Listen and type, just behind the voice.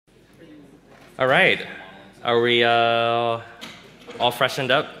All right. Are we all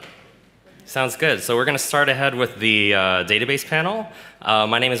freshened up? Sounds good. So we're going to start ahead with the database panel.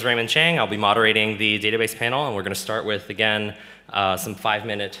 My name is Raymond Cheng. I'll be moderating the database panel, and we're going to start with, again, some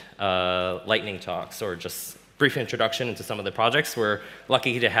 5-minute lightning talks, or just brief introduction into some of the projects. We're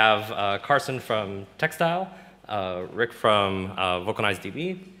lucky to have Carson from Textile, Rick from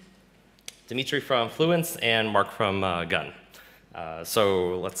VulcanizeDB, Dmitry from Fluence, and Mark from Gun.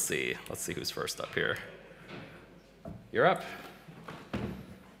 So let's see who's first up here. You're up.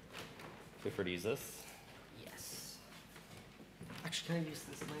 Feel free to use this. Yes. Actually, can I use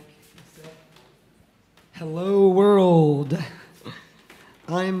this mic instead? Hello, world.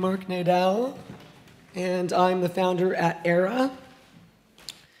 I'm Mark Nadal, and I'm the founder at Era.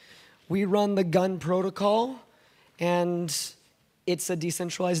 We run the Gun protocol, and it's a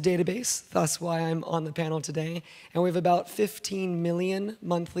decentralized database. That's why I'm on the panel today. And we have about 15 million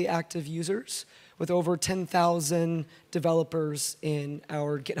monthly active users, with over 10,000 developers in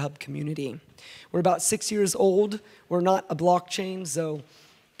our GitHub community. We're about 6 years old. We're not a blockchain, so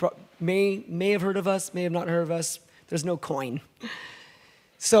may have heard of us, may have not heard of us. There's no coin.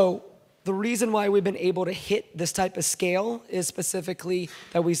 So the reason why we've been able to hit this type of scale is specifically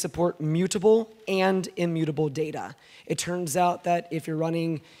that we support mutable and immutable data. It turns out that if you're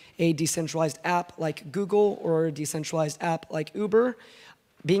running a decentralized app like Google or a decentralized app like Uber,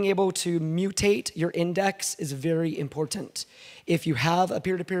 being able to mutate your index is very important. If you have a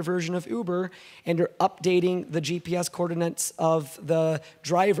peer-to-peer version of Uber and you're updating the GPS coordinates of the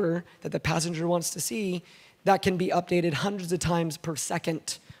driver that the passenger wants to see, that can be updated hundreds of times per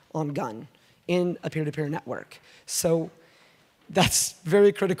second on Gun in a peer-to-peer network. So that's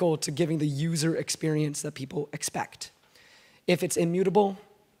very critical to giving the user experience that people expect. If it's immutable,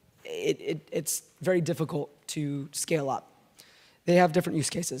 it's very difficult to scale up. They have different use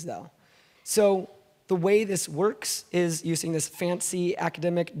cases, though. So the way this works is using this fancy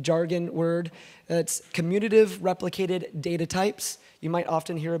academic jargon word that's commutative replicated data types. You might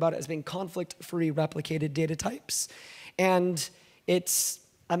often hear about it as being conflict-free replicated data types. And it's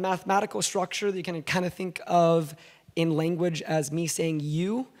a mathematical structure that you can kind of think of in language as me saying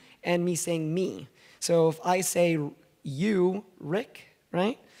you and me saying me. So if I say you, Rick,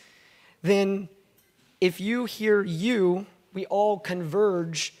 right? Then if you hear you, we all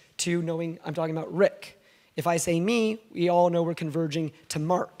converge to knowing I'm talking about Rick. If I say me, we all know we're converging to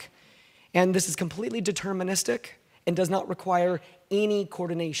Mark. And this is completely deterministic and does not require any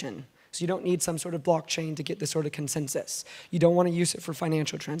coordination. So you don't need some sort of blockchain to get this sort of consensus. You don't want to use it for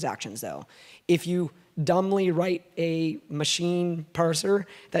financial transactions, though. If you dumbly write a machine parser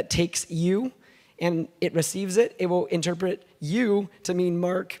that takes you and it receives it, it will interpret you to mean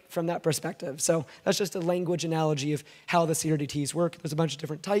Mark from that perspective. So that's just a language analogy of how the CRDTs work. There's a bunch of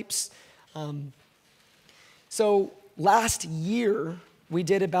different types. So last year, we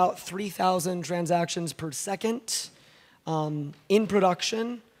did about 3,000 transactions per second in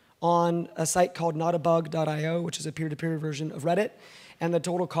production on a site called notabug.io, which is a peer-to-peer version of Reddit. And the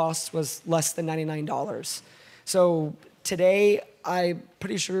total cost was less than $99. So today, I'm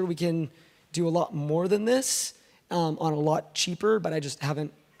pretty sure we can do a lot more than this on a lot cheaper, but I just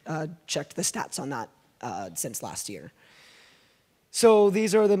haven't checked the stats on that since last year. So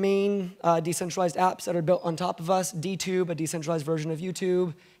these are the main decentralized apps that are built on top of us. DTube, a decentralized version of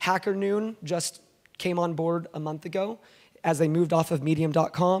YouTube. HackerNoon just came on board a month ago as they moved off of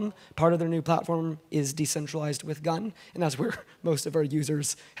medium.com. Part of their new platform is decentralized with Gun, and that's where most of our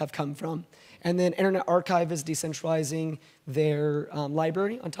users have come from. And then Internet Archive is decentralizing their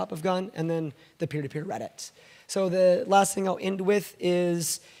library on top of Gun, and then the peer-to-peer Reddit. So the last thing I'll end with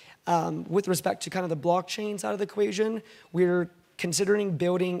is, with respect to kind of the blockchain side of the equation, we're considering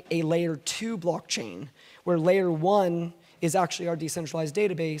building a layer 2 blockchain, where layer 1 is actually our decentralized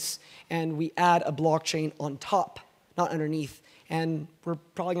database, and we add a blockchain on top, not underneath. And we're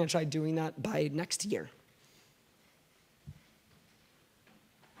probably going to try doing that by next year.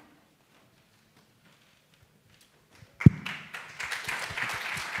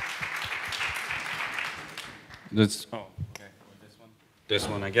 Oh, okay. This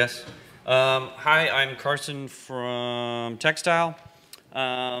one, I guess. Hi, I'm Carson from Textile.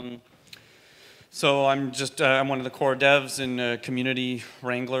 So I'm one of the core devs and community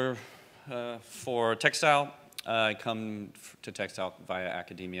wrangler for Textile. I come to Textile via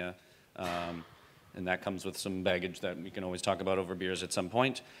academia, and that comes with some baggage that we can always talk about over beers at some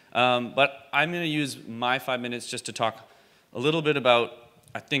point. But I'm going to use my 5 minutes just to talk a little bit about,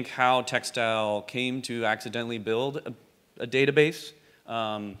 I think, how Textile came to accidentally build a database.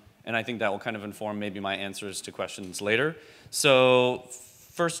 And I think that will kind of inform maybe my answers to questions later. So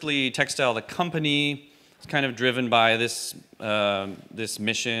firstly, Textile, the company, is kind of driven by this, this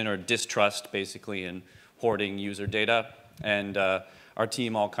mission or distrust, basically, in hoarding user data. And our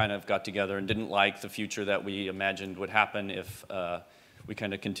team all kind of got together and didn't like the future that we imagined would happen if we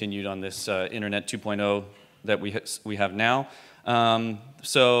kind of continued on this Internet 2.0 that we have now.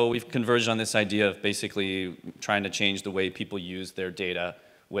 So we've converged on this idea of basically trying to change the way people use their data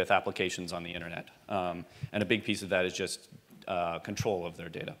with applications on the internet. And a big piece of that is just control of their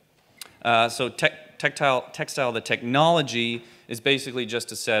data. So Textile, the technology, is basically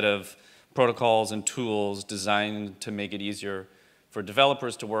just a set of protocols and tools designed to make it easier for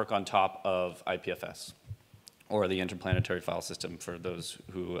developers to work on top of IPFS, or the Interplanetary File System, for those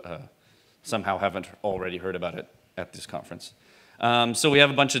who somehow haven't already heard about it at this conference. So we have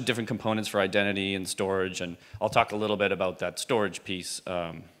a bunch of different components for identity and storage, and I'll talk a little bit about that storage piece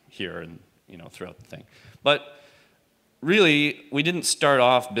here and throughout the thing. But really, we didn't start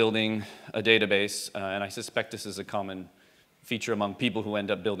off building a database, and I suspect this is a common feature among people who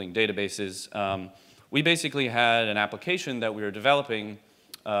end up building databases. We basically had an application that we were developing,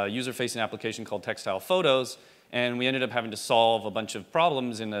 a user-facing application called Textile Photos, and we ended up having to solve a bunch of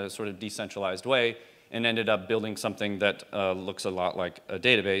problems in a sort of decentralized way, and ended up building something that looks a lot like a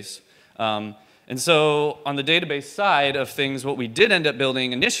database. And so on the database side of things, what we did end up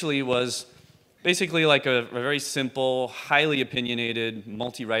building initially was basically like a very simple, highly opinionated,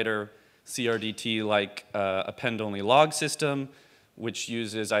 multi-writer CRDT-like append-only log system, which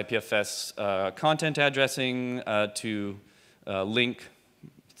uses IPFS content addressing to link,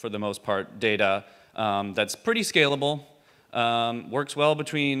 for the most part, data that's pretty scalable. Works well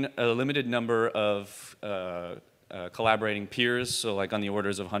between a limited number of collaborating peers, so like on the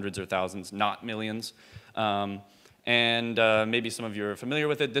orders of hundreds or thousands, not millions. And maybe some of you are familiar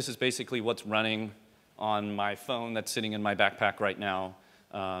with it. This is basically what's running on my phone that's sitting in my backpack right now.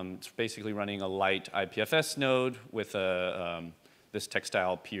 It's basically running a light IPFS node with this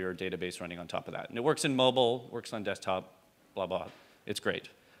Textile peer database running on top of that. And it works in mobile, works on desktop, blah, blah. It's great.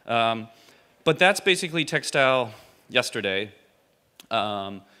 But that's basically Textile yesterday,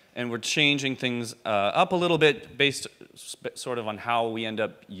 and we're changing things up a little bit based sort of on how we end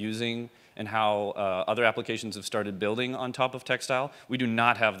up using and how other applications have started building on top of Textile. We do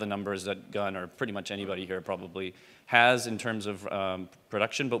not have the numbers that Gun or pretty much anybody here probably has in terms of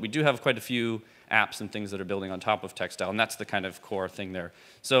production, but we do have quite a few apps and things that are building on top of Textile, and that's the kind of core thing there.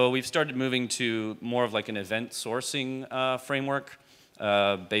 So we've started moving to more of like an event sourcing framework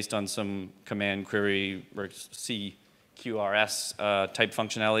based on some command query or CQRS type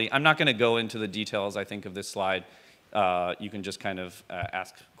functionality. I'm not going to go into the details, I think, of this slide. You can just kind of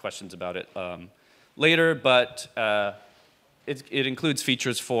ask questions about it later, but it includes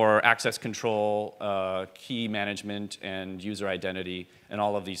features for access control, key management, and user identity, and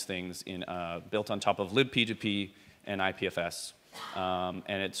all of these things built on top of libp2p and IPFS.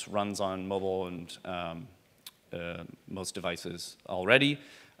 And it runs on mobile and most devices already.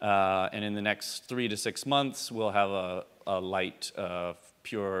 And in the next 3 to 6 months, we'll have a light,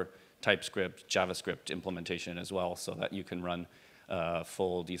 pure TypeScript, JavaScript implementation as well, so that you can run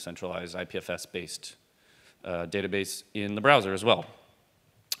full decentralized IPFS-based database in the browser as well.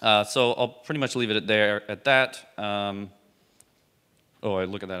 So I'll pretty much leave it there at that. Oh,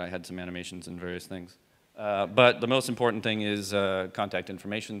 look at that, I had some animations and various things. But the most important thing is contact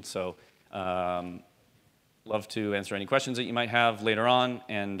information, so love to answer any questions that you might have later on,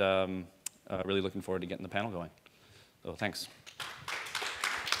 and really looking forward to getting the panel going. So thanks.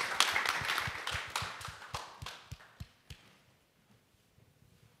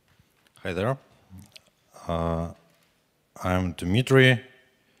 Hi there. I'm Dmitry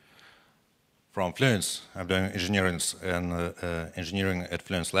from Fluence. I'm doing engineering at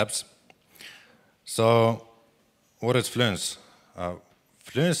Fluence Labs. So, what is Fluence?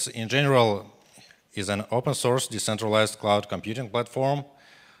 Fluence, in general, is an open source decentralized cloud computing platform,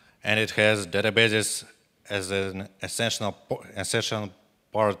 and it has databases as an essential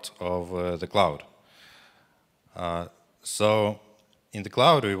part of the cloud. So, in the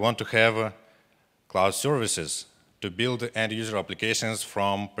cloud, we want to have cloud services to build end-user applications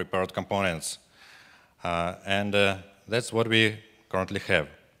from prepared components. And that's what we currently have.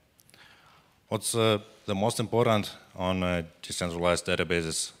 What's the most important on decentralized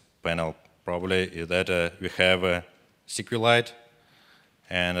databases panel probably is that we have SQLite,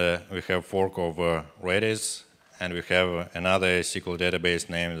 and we have fork of Redis, and we have another SQL database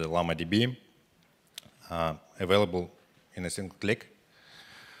named LlamaDB available in a single click.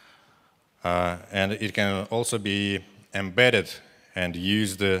 And it can also be embedded and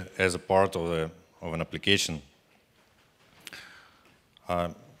used as a part of an application.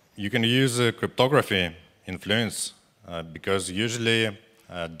 You can use cryptography in Fluence because usually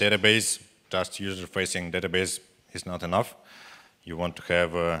database, just user-facing database is not enough. You want to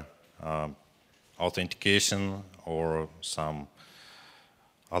have authentication or some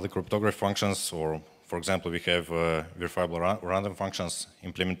other cryptography functions, or for example, we have verifiable random functions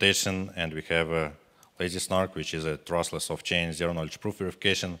implementation, and we have lazy snark, which is a trustless off-chain zero-knowledge proof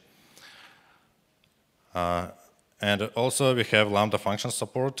verification. And also we have Lambda function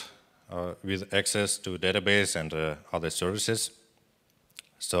support with access to database and other services.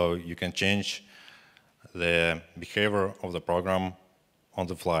 So you can change the behavior of the program on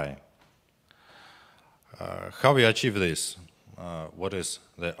the fly. How we achieve this? What is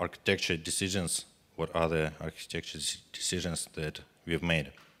the architecture decisions? What are the architecture decisions that we've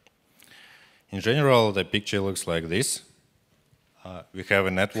made? In general, the picture looks like this. We have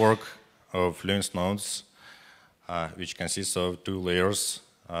a network of Fluence nodes, which consists of two layers.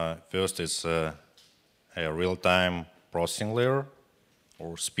 First is a real-time processing layer,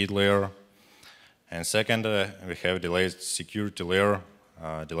 or speed layer. And second, we have delayed security layer,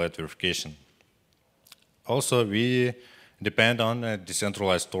 delayed verification. Also, we depend on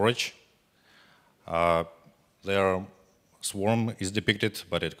decentralized storage. Their swarm is depicted,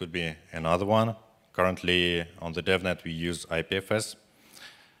 but it could be another one. Currently, on the DevNet, we use IPFS.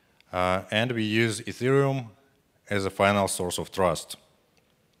 And we use Ethereum as a final source of trust.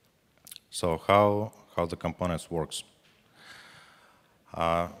 So how the components works?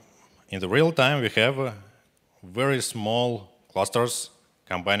 In the real time, we have very small clusters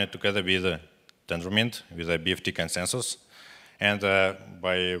combined together with Tendermint, with a BFT consensus. And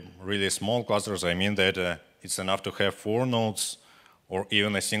by really small clusters, I mean that it's enough to have 4 nodes or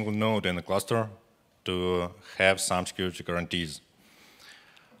even a single node in a cluster to have some security guarantees.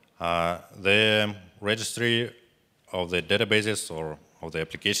 The registry of the databases or of the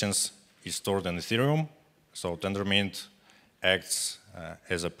applications is stored in Ethereum. So Tendermint acts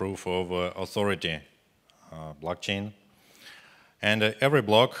as a proof of authority blockchain. And every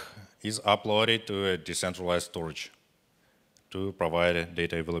block is uploaded to a decentralized storage to provide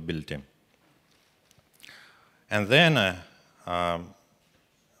data availability. And then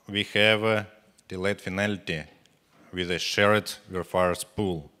we have delayed finality with a shared verifiers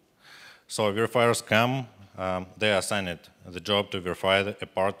pool. So verifiers come, they are assigned the job to verify a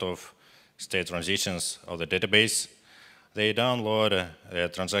part of state transitions of the database. They download a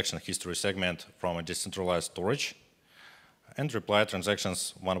transaction history segment from a decentralized storage and reply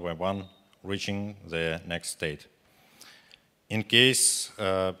transactions one by one, reaching the next state. In case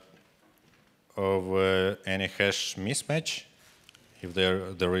of any hash mismatch, if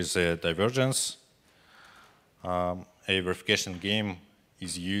there is a divergence, a verification game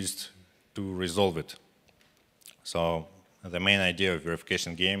is used to resolve it. So the main idea of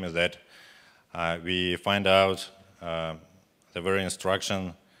verification game is that we find out the very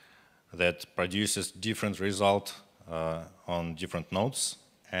instruction that produces different result on different nodes,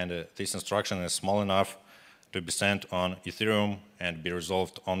 and this instruction is small enough to be sent on Ethereum and be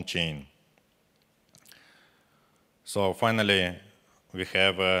resolved on-chain. So finally, we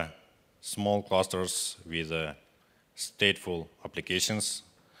have small clusters with stateful applications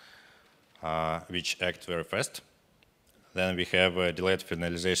which act very fast. Then we have delayed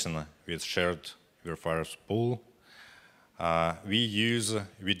finalization with shared verifiers pool.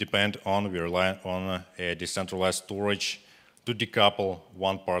 We depend on, we rely on a decentralized storage to decouple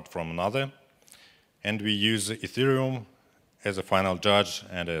one part from another. And we use Ethereum as a final judge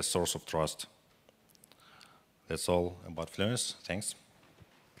and a source of trust. That's all about Fluence. Thanks.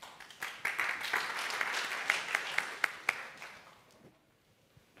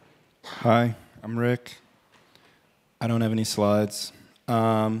 Hi, I'm Rick. I don't have any slides.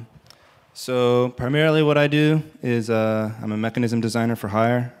 So primarily what I do is I'm a mechanism designer for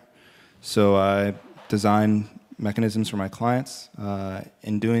hire. So I design mechanisms for my clients.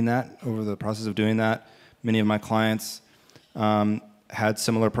 In doing that, over the process of doing that, many of my clients had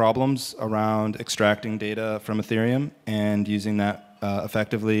similar problems around extracting data from Ethereum and using that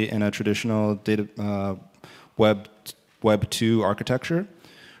effectively in a traditional data Web 2 architecture.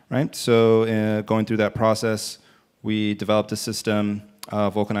 Right? So going through that process, we developed a system,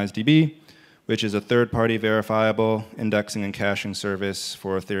 VulcanizeDB, which is a third-party verifiable indexing and caching service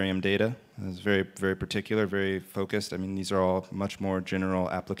for Ethereum data. It's very, very particular, very focused. I mean, these are all much more general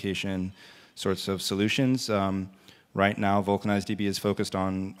application sorts of solutions. Right now, VulcanizeDB is focused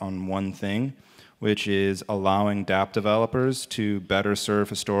on one thing, which is allowing dApp developers to better serve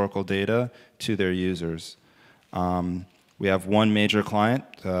historical data to their users. We have one major client,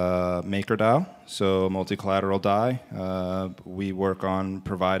 MakerDAO, so multi-collateral DAI. We work on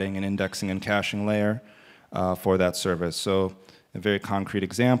providing an indexing and caching layer for that service. So a very concrete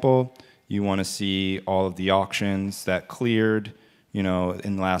example, you want to see all of the auctions that cleared,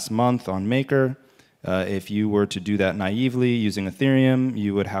 in last month on Maker. If you were to do that naively using Ethereum,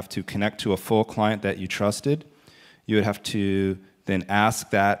 you would have to connect to a full client that you trusted. You would have to then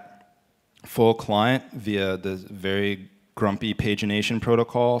ask that full client via the very grumpy pagination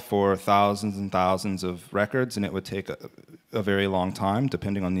protocol for thousands and thousands of records, and it would take a very long time,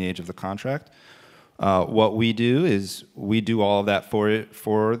 depending on the age of the contract. What we do is we do all of that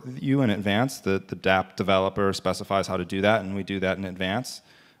for you in advance. The dApp developer specifies how to do that, and we do that in advance.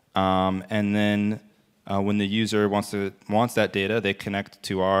 And then when the user wants that data, they connect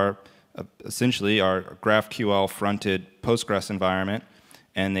to our essentially our GraphQL fronted Postgres environment,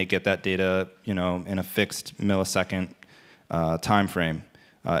 and they get that data, in a fixed millisecond time frame,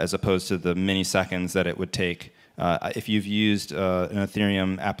 as opposed to the milliseconds that it would take. If you've used an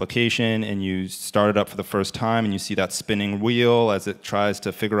Ethereum application and you start it up for the first time and you see that spinning wheel as it tries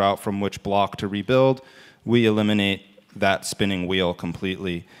to figure out from which block to rebuild, we eliminate that spinning wheel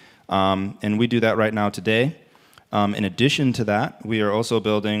completely. And we do that right now today. In addition to that, we are also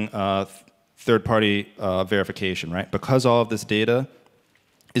building third-party verification, right? Because all of this data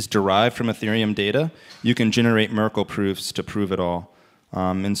is derived from Ethereum data, you can generate Merkle proofs to prove it all.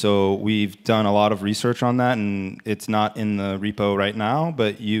 And so we've done a lot of research on that, and it's not in the repo right now,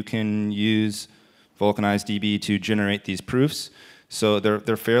 but you can use VulcanizeDB to generate these proofs. So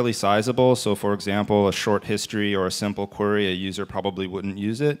they're fairly sizable. So for example, a short history or a simple query, a user probably wouldn't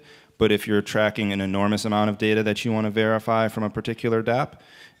use it. But if you're tracking an enormous amount of data that you want to verify from a particular dApp,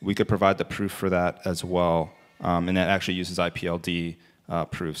 we could provide the proof for that as well. And that actually uses IPLD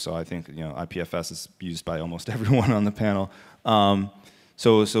proof. So I think IPFS is used by almost everyone on the panel.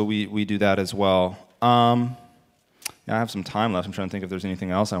 So we do that as well. Yeah, I have some time left. I'm trying to think if there's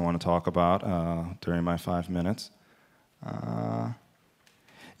anything else I want to talk about during my 5 minutes.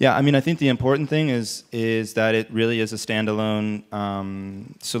 Yeah, I mean, I think the important thing is that it really is a standalone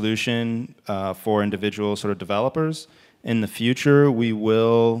solution for individual sort of developers. In the future, we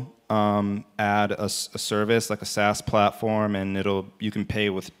will add a service like a SaaS platform, and you can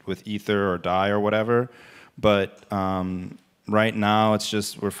pay with Ether or DAI or whatever. But right now,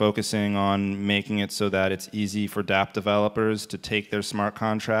 we're focusing on making it so that it's easy for dApp developers to take their smart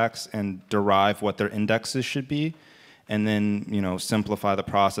contracts and derive what their indexes should be, and then simplify the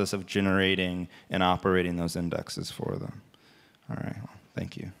process of generating and operating those indexes for them. All right, well,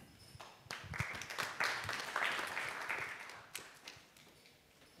 thank you.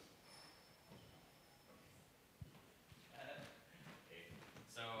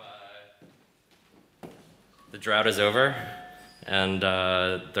 So the drought is over, and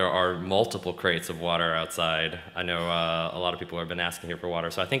there are multiple crates of water outside. I know a lot of people have been asking here for water,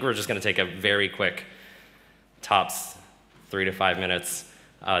 so I think we're just going to take a very quick tops 3 to 5 minutes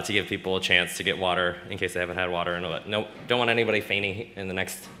to give people a chance to get water in case they haven't had water. And no, don't want anybody fainting in the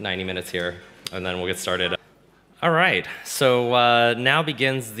next 90 minutes here, and then we'll get started. All right, so now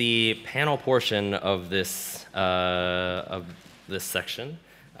begins the panel portion of this section.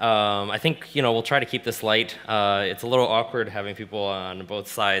 I think we'll try to keep this light. It's a little awkward having people on both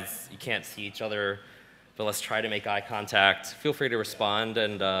sides. You can't see each other, but let's try to make eye contact. Feel free to respond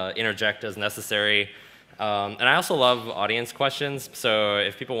and interject as necessary. And I also love audience questions, so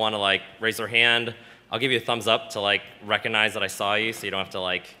if people want to raise their hand, I'll give you a thumbs up to recognize that I saw you, so you don't have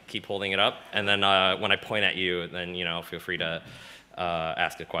to keep holding it up. And then when I point at you, then feel free to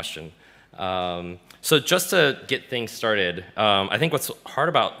ask a question. So just to get things started, I think what's hard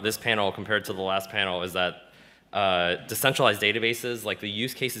about this panel compared to the last panel is that decentralized databases, the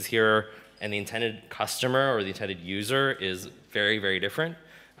use cases here and the intended customer or the intended user is very, very different.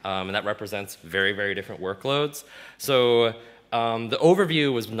 And that represents very, very different workloads. So the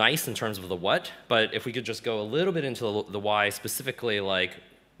overview was nice in terms of the what, but if we could just go a little bit into the why, specifically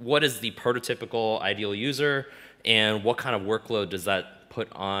what is the prototypical ideal user and what kind of workload does that put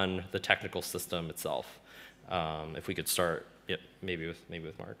on the technical system itself? If we could start, maybe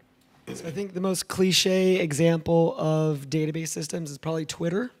with Mark. So I think the most cliche example of database systems is probably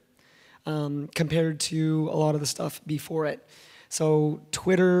Twitter, compared to a lot of the stuff before it. So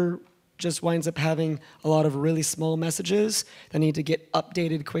Twitter just winds up having a lot of really small messages that need to get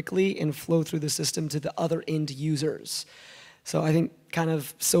updated quickly and flow through the system to the other end users. So I think kind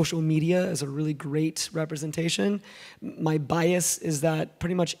of social media is a really great representation. My bias is that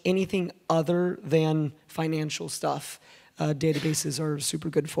pretty much anything other than financial stuff databases are super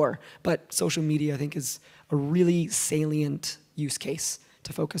good for. But social media, I think, is a really salient use case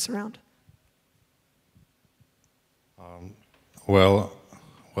to focus around. Well,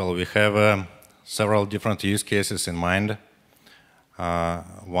 we have several different use cases in mind.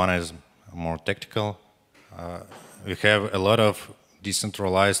 One is more tactical. We have a lot of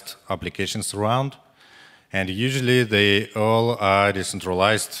decentralized applications around, and usually they all are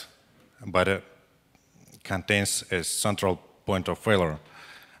decentralized, but it contains a central point of failure.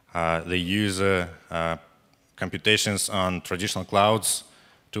 They use computations on traditional clouds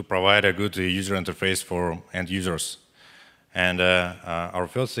to provide a good user interface for end users. And our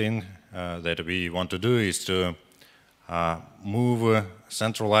first thing that we want to do is to move a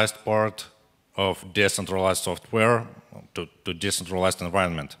centralized part of decentralized software to decentralized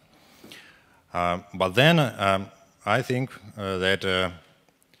environment. But then I think that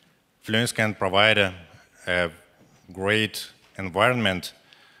Fluence can provide a great environment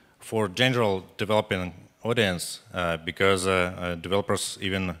for general developing audience because developers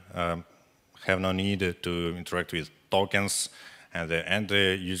even have no need to interact with tokens, and the end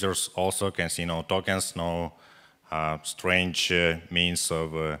users also can see no tokens, no strange means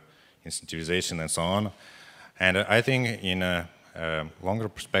of incentivization and so on. And I think in a longer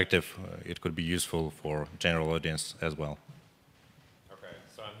perspective, it could be useful for general audience as well. Okay,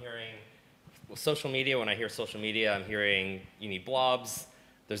 so I'm hearing social media. When I hear social media, I'm hearing you need blobs.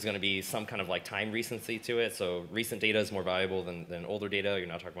 There's going to be some kind of like time recency to it. So recent data is more valuable than older data. You're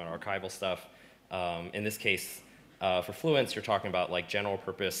not talking about archival stuff. In this case, for Fluence, you're talking about like general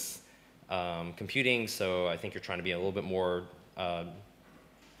purpose computing. So I think you're trying to be a little bit more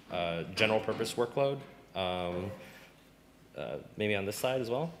general purpose workload. Maybe on this side as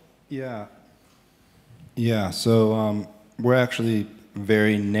well? Yeah. Yeah, so we're actually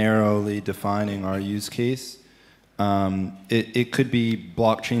very narrowly defining our use case. It could be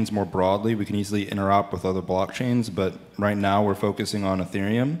blockchains more broadly. We can easily interop with other blockchains, but right now we're focusing on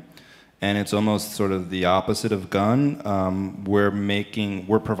Ethereum. And it's almost sort of the opposite of Gun.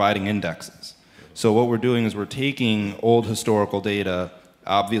 We're providing indexes. So what we're doing is we're taking old historical data.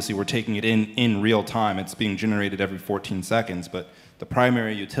 Obviously, we're taking it in real time. It's being generated every 14 seconds. But the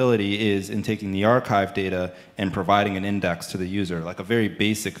primary utility is in taking the archive data and providing an index to the user, like a very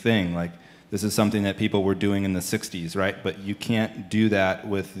basic thing. Like this is something that people were doing in the 60s, right? But you can't do that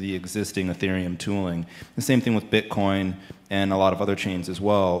with the existing Ethereum tooling. The same thing with Bitcoin and a lot of other chains as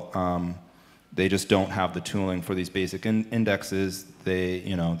well. They just don't have the tooling for these basic indexes. They're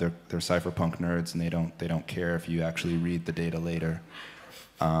cypherpunk nerds, and they don't care if you actually read the data later.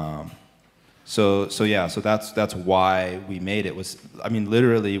 So that's why we made it.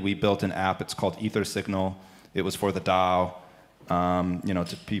 Literally we built an app. It's called Ether Signal. It was for the DAO,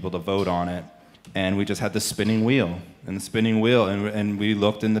 to people to vote on it. And we just had the spinning wheel, and we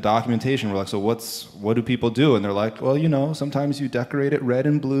looked in the documentation. We're like, so what do people do? And they're like, well, sometimes you decorate it red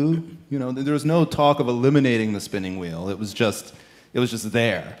and blue. There was no talk of eliminating the spinning wheel. It was just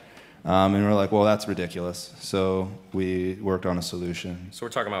there. And we're like, well, that's ridiculous. So we worked on a solution. So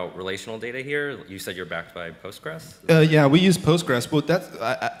we're talking about relational data here. You said you're backed by Postgres? Yeah, we use Postgres. But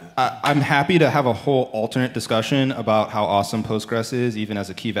I'm happy to have a whole alternate discussion about how awesome Postgres is, even as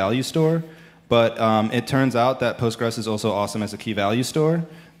a key value store. But it turns out that Postgres is also awesome as a key value store.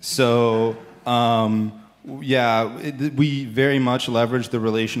 So we very much leverage the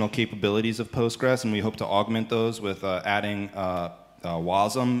relational capabilities of Postgres, and we hope to augment those with adding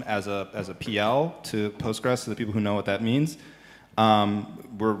WASM as a PL to Postgres, to the people who know what that means.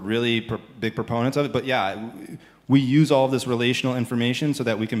 We're really big proponents of it, but yeah, we use all of this relational information so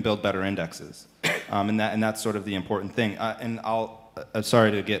that we can build better indexes, and that's sort of the important thing. I'm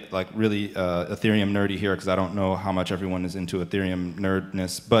sorry to get like really Ethereum nerdy here, because I don't know how much everyone is into Ethereum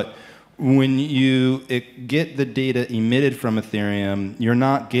nerdness, but when you get the data emitted from Ethereum, you're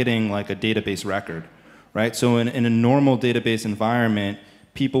not getting like a database record. Right? So in a normal database environment,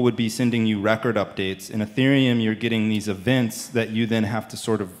 people would be sending you record updates. In Ethereum, you're getting these events that you then have to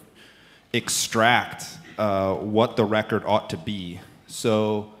sort of extract what the record ought to be.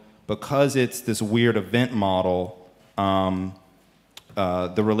 So because it's this weird event model,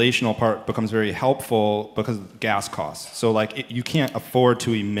 the relational part becomes very helpful because of gas costs. So like you can't afford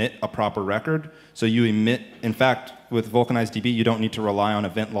to emit a proper record. So you emit, in fact, with VulcanizeDB, you don't need to rely on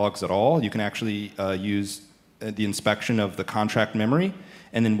event logs at all. You can actually use the inspection of the contract memory,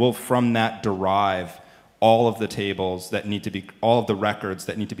 and then we'll from that derive all of the tables that need to be, all of the records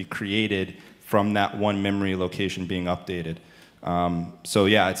that need to be created from that one memory location being updated. So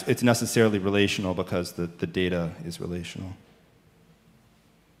yeah, it's necessarily relational because the data is relational.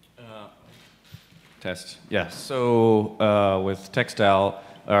 Test. Yeah. So with Textile,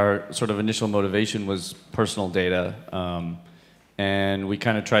 our sort of initial motivation was personal data, and we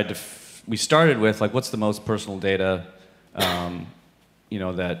kind of tried to. We started with like, what's the most personal data,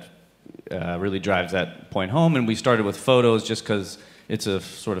 that really drives that point home, and we started with photos just because it's a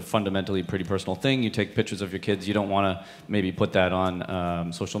sort of fundamentally pretty personal thing. You take pictures of your kids. You don't want to maybe put that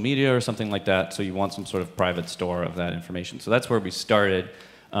on social media or something like that. So you want some sort of private store of that information. So that's where we started.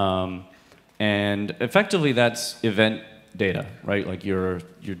 And effectively, that's event data, right? Like you're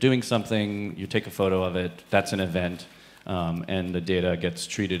doing something, you take a photo of it, that's an event, and the data gets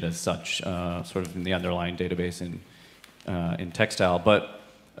treated as such, sort of in the underlying database in Textile. But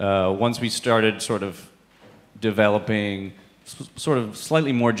once we started sort of developing sort of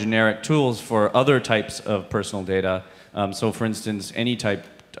slightly more generic tools for other types of personal data, so for instance,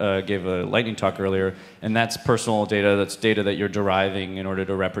 AnyType gave a lightning talk earlier, and that's personal data, that's data that you're deriving in order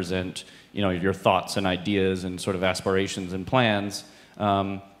to represent your thoughts and ideas and sort of aspirations and plans.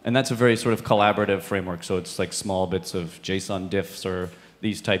 And that's a very sort of collaborative framework, so it's like small bits of JSON diffs or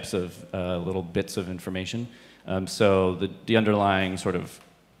these types of little bits of information. So the underlying sort of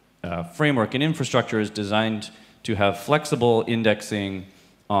framework and infrastructure is designed to have flexible indexing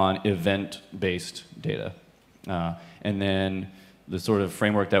on event-based data. And then the sort of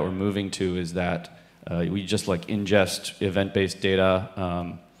framework that we're moving to is that we just like ingest event-based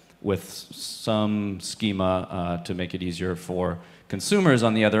data with some schema to make it easier for consumers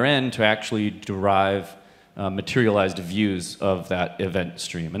on the other end to actually derive materialized views of that event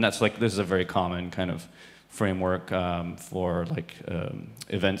stream. And that's like, this is a very common kind of framework for like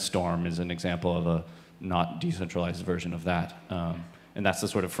Event Storm is an example of a not decentralized version of that. And that's the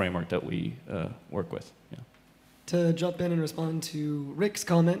sort of framework that we work with. Yeah. To jump in and respond to Rick's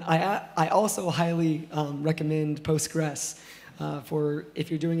comment, I also highly recommend Postgres for if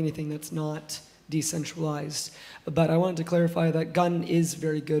you're doing anything that's not decentralized. But I wanted to clarify that Gun is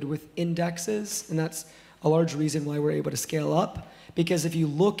very good with indexes, and that's a large reason why we're able to scale up. Because if you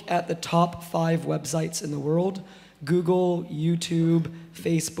look at the top 5 websites in the world, Google, YouTube,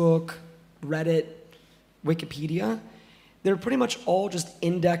 Facebook, Reddit, Wikipedia, they're pretty much all just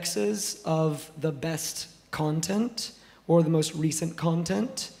indexes of the best content or the most recent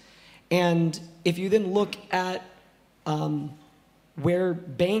content. And if you then look at where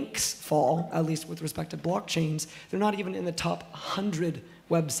banks fall, at least with respect to blockchains, they're not even in the top 100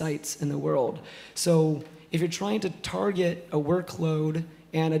 websites in the world. So if you're trying to target a workload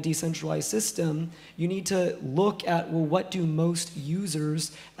and a decentralized system, you need to look at, well, what do most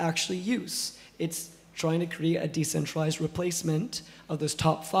users actually use? It's trying to create a decentralized replacement of those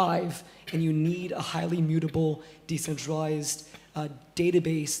top 5, and you need a highly mutable, decentralized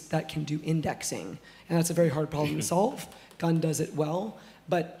database that can do indexing. And that's a very hard problem to solve. Gun does it well,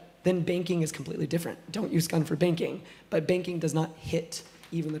 but then banking is completely different. Don't use Gun for banking, but banking does not hit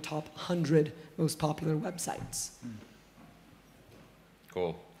even the top 100 most popular websites.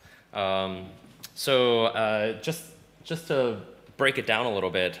 Cool. So just to break it down a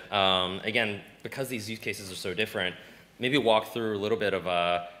little bit, again, because these use cases are so different, maybe walk through a little bit of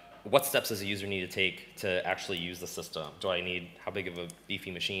what steps does a user need to take to actually use the system? Do I need, how big of a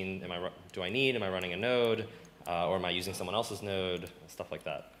beefy machine do I need? Am I running a node? Or am I using someone else's node? Stuff like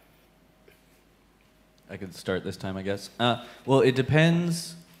that. I could start this time, I guess. Well, it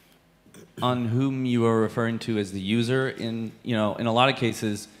depends on whom you are referring to as the user. In a lot of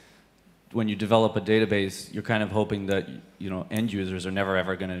cases, when you develop a database, you're kind of hoping that end users are never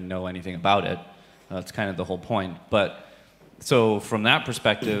ever going to know anything about it. That's kind of the whole point. But so from that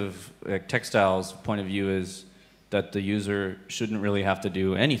perspective, Textile's point of view is that the user shouldn't really have to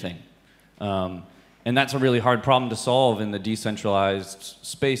do anything. And that's a really hard problem to solve in the decentralized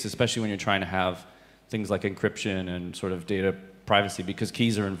space, especially when you're trying to have things like encryption and sort of data privacy, because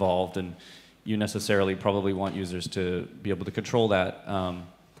keys are involved, and you necessarily probably want users to be able to control that.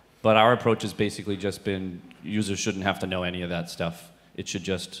 But our approach has basically just been users shouldn't have to know any of that stuff. It should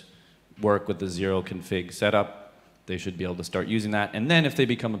just work with the zero config setup. They should be able to start using that. And then if they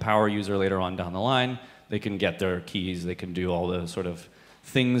become a power user later on down the line, they can get their keys, they can do all the sort of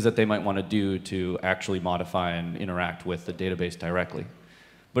things that they might want to do to actually modify and interact with the database directly.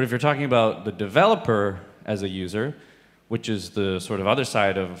 But if you're talking about the developer as a user, which is the sort of other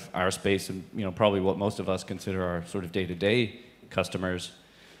side of our space, and probably what most of us consider our sort of day-to-day customers,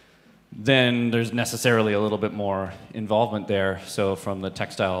 then there's necessarily a little bit more involvement there. So from the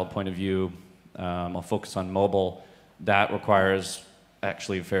Textile point of view, I'll focus on mobile. That requires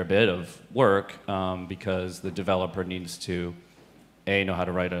actually a fair bit of work because the developer needs to A, know how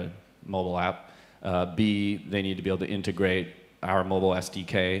to write a mobile app, B, they need to be able to integrate our mobile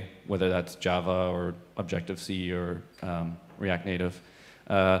SDK, whether that's Java or Objective-C or React Native.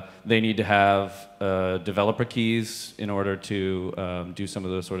 They need to have developer keys in order to do some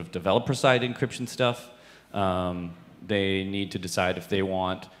of the sort of developer-side encryption stuff. They need to decide if they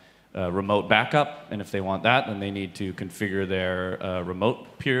want remote backup, and if they want that, then they need to configure their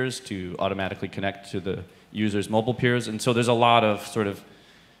remote peers to automatically connect to the user's mobile peers. And so there's a lot of sort of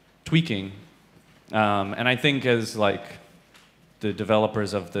tweaking. And I think as like the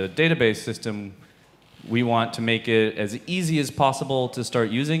developers of the database system, we want to make it as easy as possible to start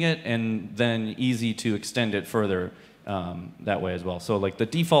using it, and then easy to extend it further that way as well. So like the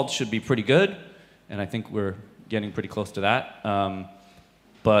defaults should be pretty good, and I think we're getting pretty close to that.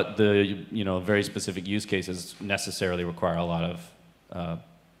 But the very specific use cases necessarily require a lot of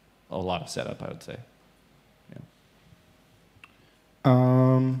setup, I would say.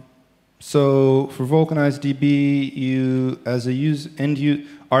 Yeah. So for VulcanizeDB,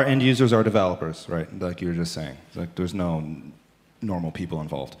 our end users are developers, right? Like you were just saying. Like there's no normal people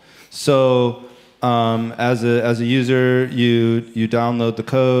involved. So as a user, you download the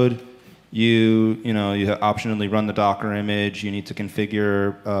code. You optionally run the Docker image. You need to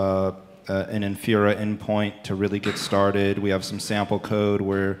configure an Infura endpoint to really get started. We have some sample code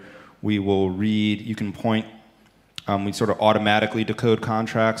where we will read. You can point. We sort of automatically decode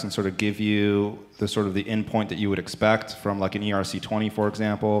contracts and sort of give you the endpoint that you would expect from like an ERC20, for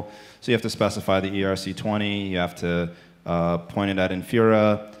example. So you have to specify the ERC20. You have to point it at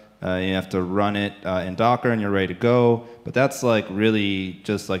Infura. You have to run it in Docker, and you're ready to go. But that's like really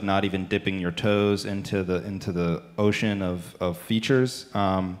just like not even dipping your toes into the ocean of features.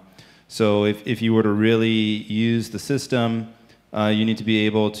 So if you were to really use the system, you need to be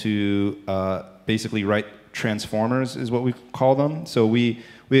able to basically write transformers, is what we call them. So we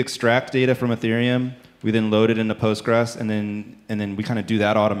extract data from Ethereum. We then load it into Postgres, and then we kind of do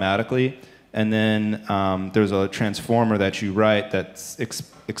that automatically. And then there's a transformer that you write that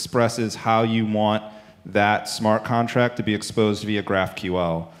expresses how you want that smart contract to be exposed via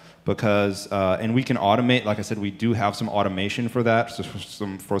GraphQL. Because, and we can automate, like I said, we do have some automation for that, so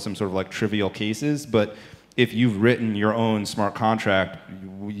for some sort of like trivial cases. But if you've written your own smart contract,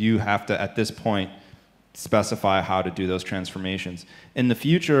 you have to, at this point, specify how to do those transformations. In the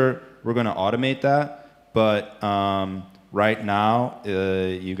future, we're going to automate that, but right now,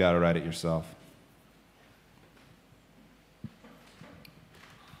 you got to write it yourself.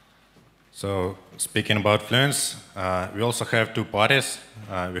 So speaking about Fluence, we also have two parties.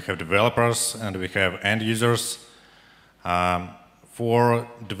 We have developers and we have end users. For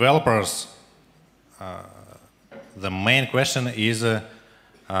developers, the main question is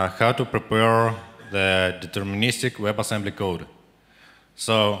how to prepare the deterministic WebAssembly code.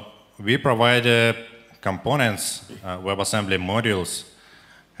 So we provide components, WebAssembly modules,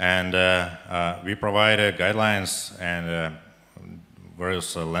 and we provide guidelines and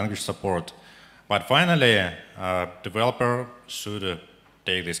various language support. But finally, developer should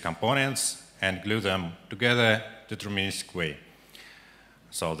take these components and glue them together deterministic way.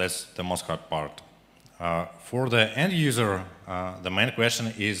 So that's the most hard part. For the end user, the main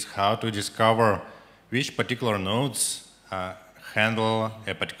question is how to discover which particular nodes handle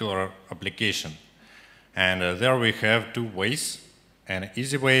a particular application. And there we have two ways, an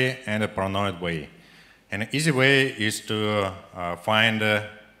easy way and a paranoid way. An easy way is to find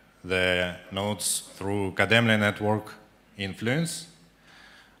the nodes through Kademlia network in Fluence.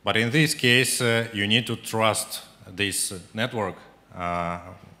 But in this case, you need to trust this network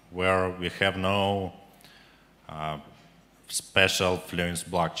where we have no special Fluence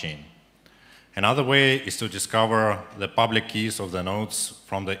blockchain. Another way is to discover the public keys of the nodes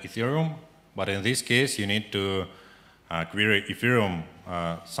from the Ethereum, but in this case you need to query Ethereum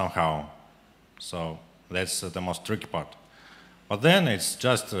somehow. So that's the most tricky part. But then it's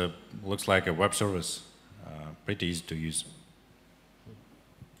just looks like a web service, pretty easy to use.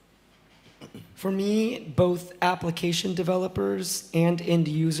 For me, both application developers and end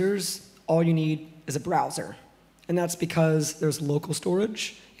users, all you need is a browser. And that's because there's local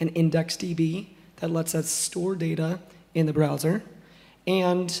storage and IndexedDB that lets us store data in the browser.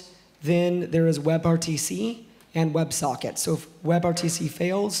 And then there is WebRTC and WebSocket. So if WebRTC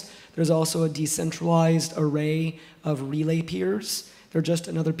fails, there's also a decentralized array of relay peers. They're just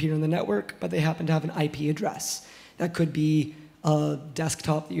another peer in the network, but they happen to have an IP address. That could be a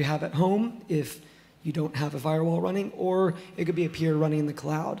desktop that you have at home if you don't have a firewall running, or it could be a peer running in the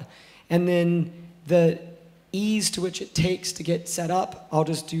cloud. And then the ease to which it takes to get set up, I'll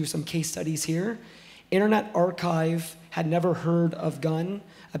just do some case studies here. Internet Archive had never heard of Gun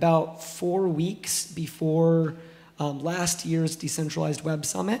about 4 weeks before last year's Decentralized Web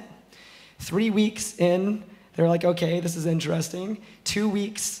Summit. 3 weeks in, they're like, okay, this is interesting. 2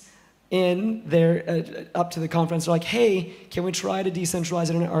 weeks in, they're up to the conference, they're like, hey, can we try to decentralize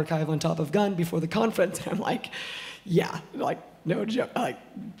Internet Archive on top of Gun before the conference? And I'm like, yeah, like, no joke, like,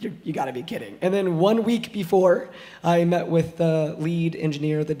 you gotta be kidding. And then 1 week before, I met with the lead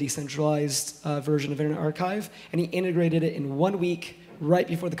engineer of the decentralized version of Internet Archive, and he integrated it in 1 week, right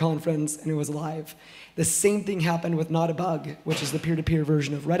before the conference, and it was live. The same thing happened with Not a Bug, which is the peer-to-peer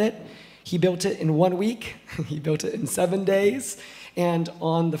version of Reddit. He built it in 1 week, he built it in 7 days, and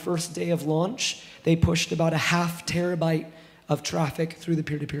on the first day of launch, they pushed about 0.5 terabyte of traffic through the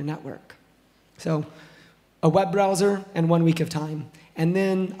peer-to-peer network. So, a web browser and 1 week of time. And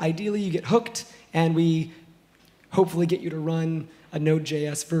then, ideally, you get hooked, and we hopefully get you to run a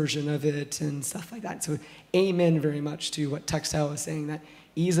Node.js version of it and stuff like that. So, amen very much to what Textile is saying, that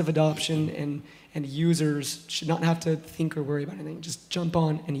ease of adoption and users should not have to think or worry about anything. Just jump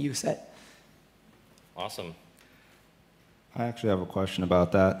on and use it. Awesome. I actually have a question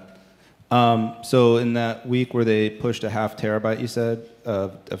about that. So in that week where they pushed 0.5 terabyte, you said,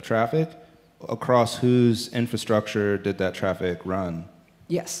 of traffic, across whose infrastructure did that traffic run?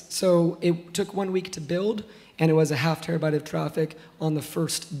 Yes, so it took 1 week to build, and it was 0.5 terabyte of traffic on the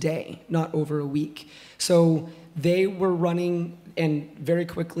first day, not over a week. So they were running, and very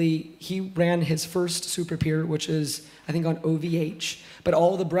quickly, he ran his first super peer, which is, I think, on OVH, but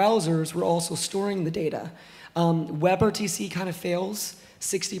all the browsers were also storing the data. WebRTC kind of fails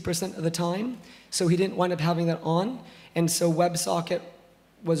 60% of the time, so he didn't wind up having that on, and so WebSocket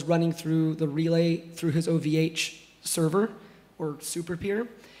was running through the relay through his OVH server, or super peer,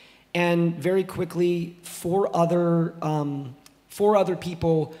 and very quickly, four other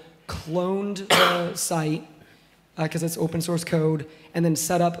people cloned the site, because it's open source code, and then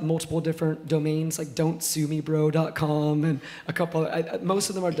set up multiple different domains like don'tsuemebro.com and a couple, most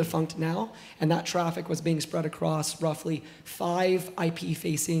of them are defunct now, and that traffic was being spread across roughly 5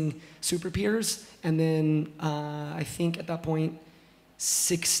 IP-facing super peers, and then I think at that point,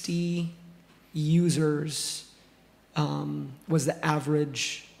 60 users was the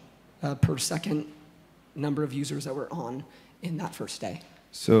average per second number of users that were on in that first day.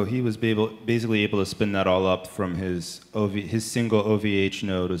 So he was basically able to spin that all up from his single OVH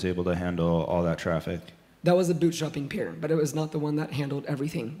node was able to handle all that traffic. That was a bootstrapping peer, but it was not the one that handled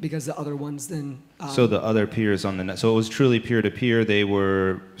everything, because the other ones then... so the other peers on the net, so it was truly peer-to-peer, they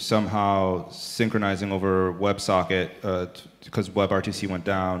were somehow synchronizing over WebSocket, because WebRTC went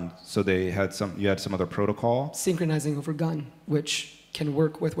down, so you had some other protocol? Synchronizing over Gun, which can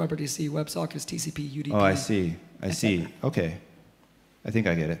work with WebRTC, WebSocket's TCP, UDP. Oh, I see, okay. I think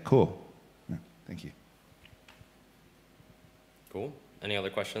I get it. Cool. Yeah, thank you. Cool. Any other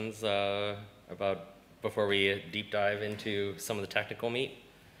questions about before we deep dive into some of the technical meat?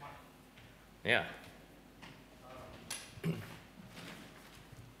 Yeah.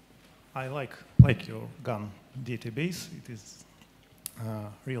 I like your Gun database. It is a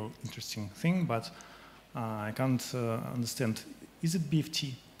real interesting thing, but I can't understand. Is it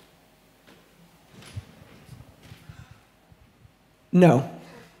BFT? No.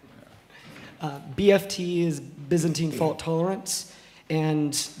 BFT is Byzantine fault tolerance,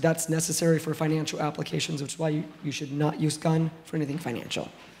 and that's necessary for financial applications, which is why you should not use Gun for anything financial.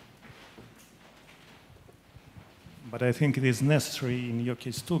 But I think it is necessary in your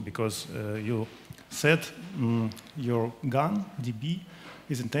case too, because you said your GunDB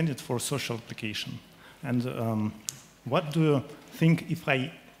is intended for social application. And what do you think if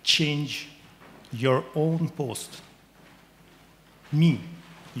I change your own post?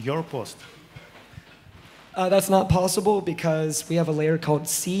 Your post. That's not possible because we have a layer called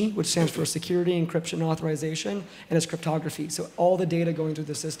C, which stands for Security, Encryption, Authorization, and it's cryptography. So all the data going through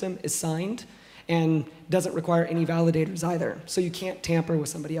the system is signed and doesn't require any validators either. So you can't tamper with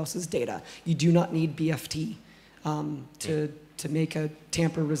somebody else's data. You do not need BFT to make a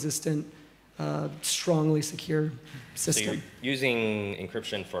tamper-resistant, strongly secure system. So you're using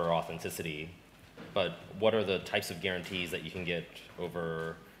encryption for authenticity, but what are the types of guarantees that you can get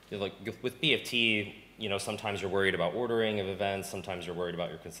over, like with BFT, sometimes you're worried about ordering of events, sometimes you're worried about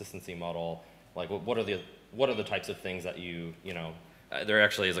your consistency model. Like what are the types of things that there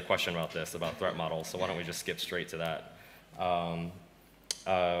actually is a question about this, about threat models, so why don't we just skip straight to that.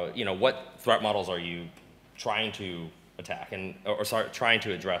 What threat models are you trying to attack, trying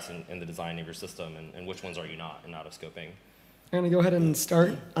to address in the design of your system, and which ones are you not in auto-scoping? I'm going to go ahead and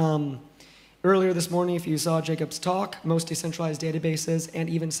start. Earlier this morning, if you saw Jacob's talk, most decentralized databases and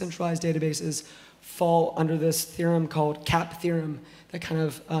even centralized databases fall under this theorem called CAP theorem that kind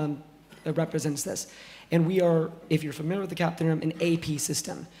of represents this. And we are, if you're familiar with the CAP theorem, an AP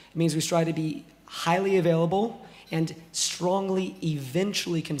system. It means we strive to be highly available and strongly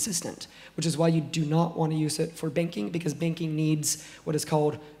eventually consistent, which is why you do not want to use it for banking, because banking needs what is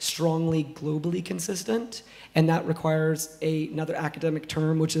called strongly globally consistent, and that requires another academic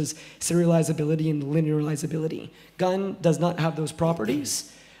term, which is serializability and linearizability. Gun does not have those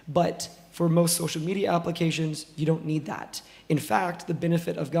properties, but for most social media applications, you don't need that. In fact, the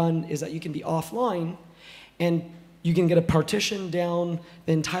benefit of Gun is that you can be offline, and you can get a partition down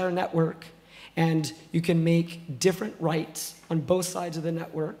the entire network, and you can make different writes on both sides of the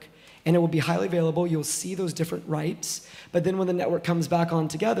network, and it will be highly available. You'll see those different writes, but then when the network comes back on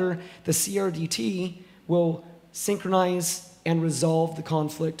together, the CRDT will synchronize and resolve the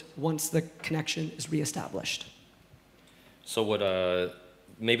conflict once the connection is reestablished. So what,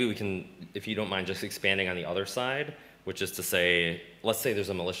 maybe we can, if you don't mind, just expanding on the other side, which is to say, let's say there's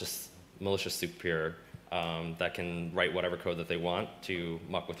a malicious super that can write whatever code that they want to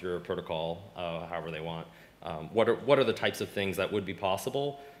muck with your protocol however they want. What are the types of things that would be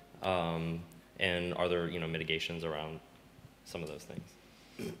possible, and are there mitigations around some of those things?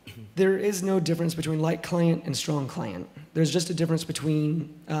 There is no difference between light client and strong client. There's just a difference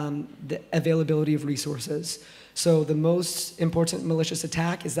between the availability of resources. So the most important malicious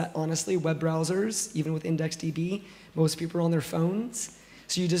attack is that, honestly, web browsers, even with IndexedDB, most people are on their phones,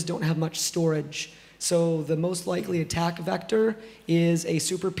 so you just don't have much storage. So the most likely attack vector is a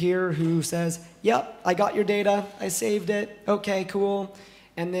super peer who says, yep, I got your data, I saved it, okay, cool,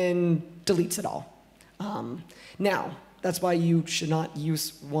 and then deletes it all. Now, that's why you should not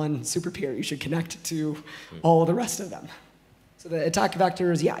use one super peer. You should connect to all the rest of them. So the attack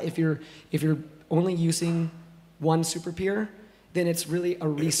vector is, yeah, if you're only using one super peer, then it's really a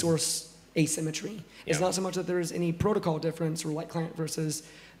resource asymmetry. It's not so much that there's any protocol difference or light client versus,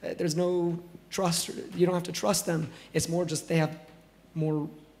 there's no trust, you don't have to trust them. It's more just they have more.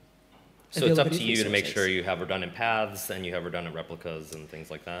 So it's up to you to make sure you have redundant paths and you have redundant replicas and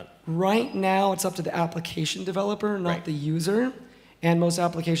things like that? Right now, it's up to the application developer, not the user. And most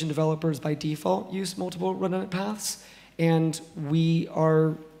application developers, by default, use multiple redundant paths. And we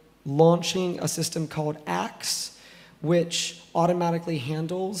are launching a system called Axe, which automatically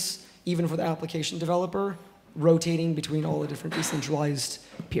handles, even for the application developer, rotating between all the different decentralized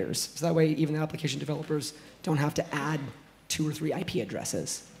peers. So that way, even the application developers don't have to add 2 or 3 IP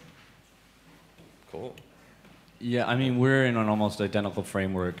addresses. Cool. Yeah, I mean, we're in an almost identical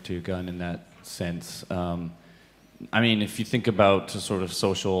framework to Gun in that sense. I mean, if you think about sort of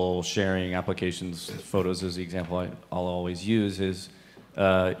social sharing applications, photos is the example I'll always use, is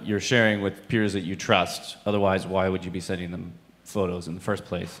you're sharing with peers that you trust. Otherwise, why would you be sending them photos in the first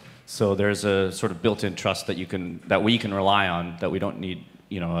place? So there's a sort of built-in trust that we can rely on, that we don't need,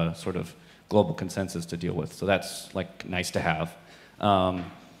 a sort of global consensus to deal with. So that's like nice to have.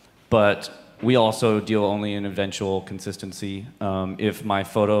 But we also deal only in eventual consistency. If my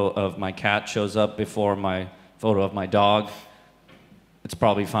photo of my cat shows up before my photo of my dog, it's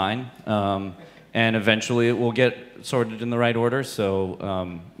probably fine. And eventually it will get sorted in the right order.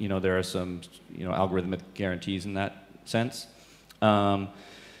 So, there are some, algorithmic guarantees in that sense.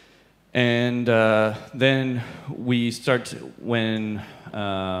 And then we start when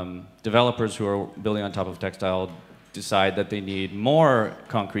developers who are building on top of Textile decide that they need more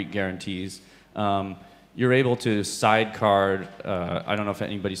concrete guarantees. You're able to sidecard, I don't know if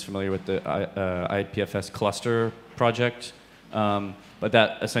anybody's familiar with the IPFS cluster project, but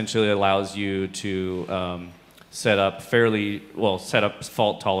that essentially allows you to set up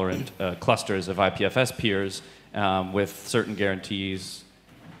fault-tolerant clusters of IPFS peers with certain guarantees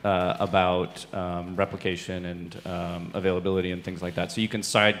about replication and availability and things like that. So you can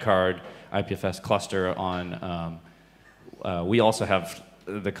sidecard IPFS cluster on, we also have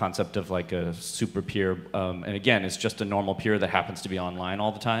the concept of like a super peer, and again, it's just a normal peer that happens to be online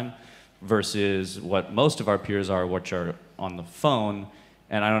all the time, versus what most of our peers are, which are on the phone.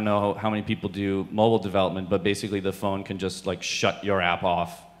 And I don't know how many people do mobile development, but basically the phone can just like shut your app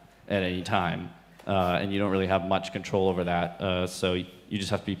off at any time, and you don't really have much control over that. So you just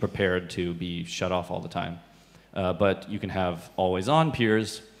have to be prepared to be shut off all the time. But you can have always-on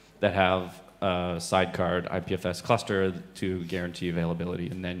peers that have sidecard IPFS cluster to guarantee availability,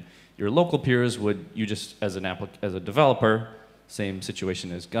 and then your local peers would, you just as a developer, same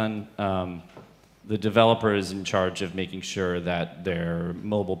situation as Gun, the developer is in charge of making sure that their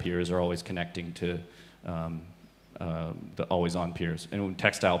mobile peers are always connecting to the always-on peers. And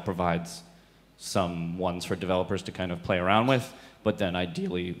Textile provides some ones for developers to kind of play around with, but then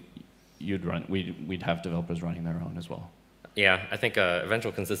ideally we'd have developers running their own as well. Yeah, I think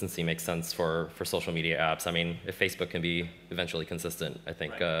eventual consistency makes sense for social media apps. I mean, if Facebook can be eventually consistent, I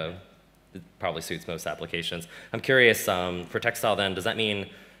think it probably suits most applications. I'm curious, for Textile then, does that mean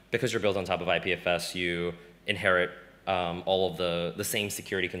because you're built on top of IPFS, you inherit all of the same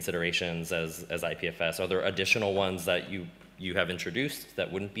security considerations as IPFS? Are there additional ones that you have introduced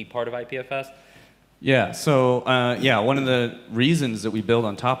that wouldn't be part of IPFS? Yeah, so yeah, one of the reasons that we build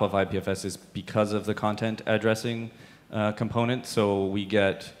on top of IPFS is because of the content addressing component. So we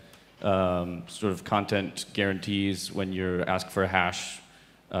get sort of content guarantees when you're asked for a hash.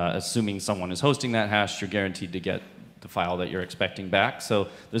 Assuming someone is hosting that hash, you're guaranteed to get the file that you're expecting back. So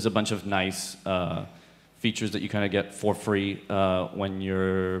there's a bunch of nice features that you kind of get for free when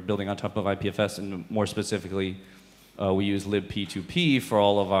you're building on top of IPFS. And more specifically, we use libp2p for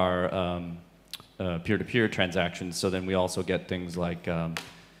all of our peer-to-peer transactions. So then we also get things like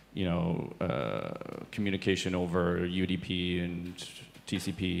communication over UDP and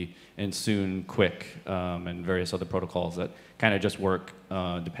TCP, and soon QUIC, and various other protocols that kind of just work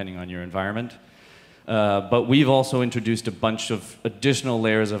depending on your environment. But we've also introduced a bunch of additional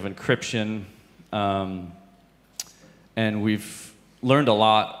layers of encryption, and we've learned a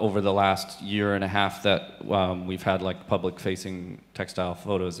lot over the last year and a half that we've had like public-facing Textile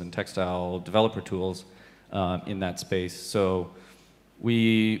photos and Textile developer tools in that space. So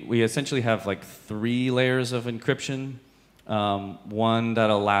we essentially have like 3 layers of encryption. One that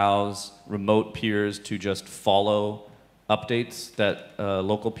allows remote peers to just follow updates that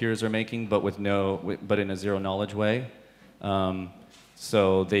local peers are making, but but in a zero-knowledge way.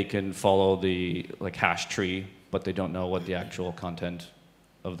 So they can follow the hash tree, but they don't know what the actual content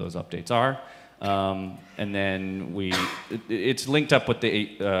of those updates are. And then it's linked up with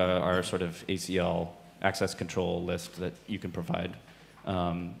our sort of ACL access control list that you can provide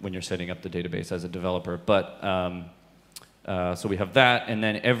when you're setting up the database as a developer. But so we have that, and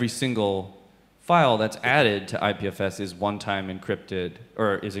then every single file that's added to IPFS is one-time encrypted,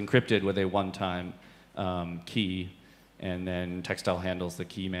 or is encrypted with a one-time key, and then Textile handles the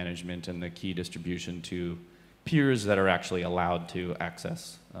key management and the key distribution to peers that are actually allowed to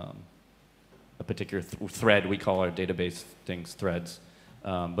access a particular thread. We call our database things threads.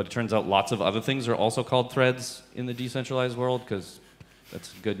 But it turns out lots of other things are also called threads in the decentralized world, because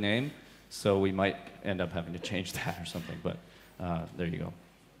that's a good name. So we might end up having to change that or something, but there you go.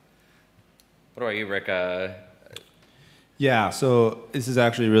 What about you, Rick? Yeah, so this is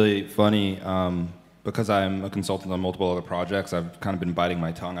actually really funny. Because I'm a consultant on multiple other projects, I've kind of been biting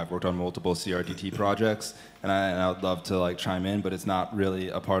my tongue. I've worked on multiple CRDT projects, and I would love to chime in, but it's not really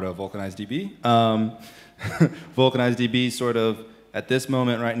a part of VulcanizeDB. VulcanizeDB sort of, at this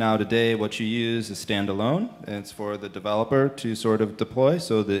moment right now today, what you use is standalone, and it's for the developer to sort of deploy,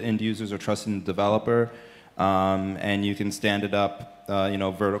 so the end users are trusting the developer, and you can stand it up,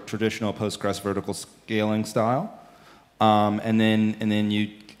 traditional Postgres vertical scaling style, and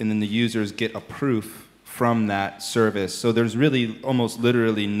then the users get a proof from that service. So there's really almost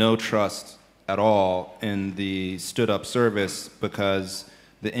literally no trust at all in the stood up service, because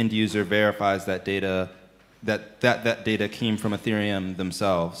the end user verifies that data, that data came from Ethereum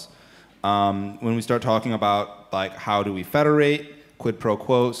themselves. When we start talking about how do we federate, quid pro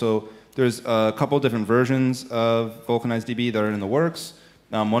quo, so there's a couple different versions of VulcanizeDB that are in the works.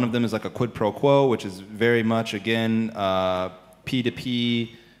 One of them is a quid pro quo, which is very much, again,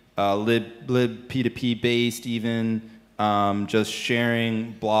 P2P, lib P2P based even, just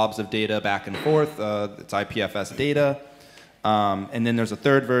sharing blobs of data back and forth. It's IPFS data. And then there's a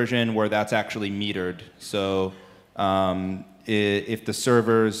third version where that's actually metered. So if the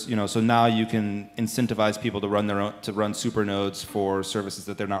servers, so now you can incentivize people to run super nodes for services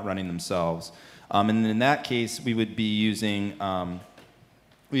that they're not running themselves. And in that case, we would be using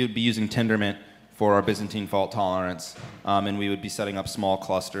Tendermint for our Byzantine fault tolerance, and we would be setting up small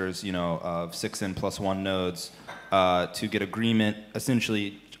clusters, of 6n+1 nodes to get agreement.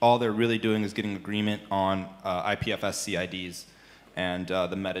 Essentially, all they're really doing is getting agreement on IPFS CIDs and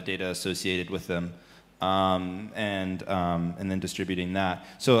the metadata associated with them, and then distributing that.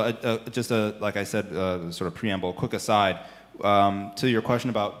 So like I said, sort of preamble, quick aside, to your question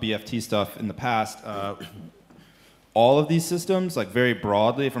about BFT stuff in the past, all of these systems, very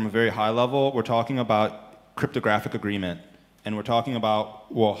broadly, from a very high level, we're talking about cryptographic agreement. And we're talking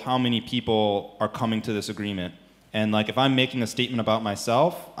about, well, how many people are coming to this agreement? And if I'm making a statement about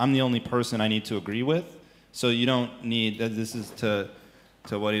myself, I'm the only person I need to agree with. So you don't need, this is to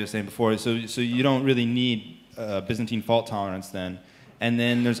what he was saying before, so you don't really need Byzantine fault tolerance then. And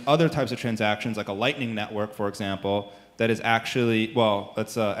then there's other types of transactions, like a Lightning network, for example, that is actually, well,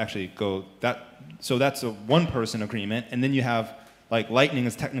 let's actually go that. So that's a one-person agreement, and then you have, like, Lightning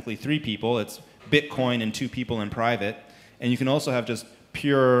is technically 3 people. It's Bitcoin and 2 people in private, and you can also have just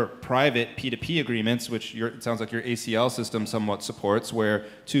pure private P2P agreements, which it sounds like your ACL system somewhat supports, where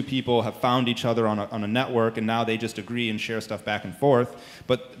 2 people have found each other on a network, and now they just agree and share stuff back and forth.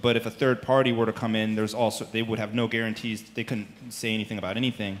 But if a third party were to come in, they would have no guarantees. They couldn't say anything about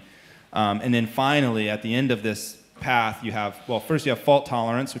anything. And then finally, at the end of this path, you have, well, first you have fault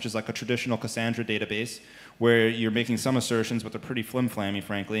tolerance, which is like a traditional Cassandra database, where you're making some assertions, but they're pretty flim-flammy,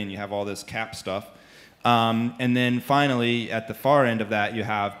 frankly, and you have all this cap stuff. And then finally, at the far end of that, you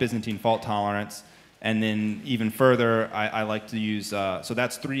have Byzantine fault tolerance. And then even further, I like to use, so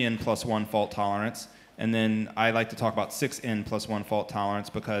that's 3n plus 1 fault tolerance. And then I like to talk about 6n plus 1 fault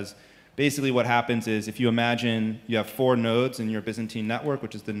tolerance, because basically what happens is, if you imagine you have 4 nodes in your Byzantine network,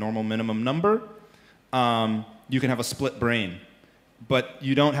 which is the normal minimum number, you can have a split brain, but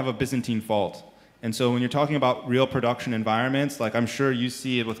you don't have a Byzantine fault. And so when you're talking about real production environments, like I'm sure you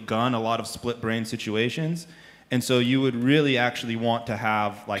see it with Gun, a lot of split brain situations. And so you would really actually want to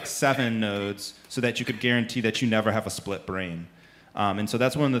have like 7 nodes so that you could guarantee that you never have a split brain. And so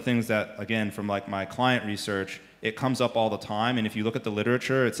that's one of the things that, again, from like my client research, it comes up all the time. And if you look at the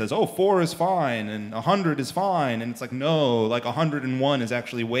literature, it says, oh, 4 is fine and 100 is fine. And it's like, no, like 101 is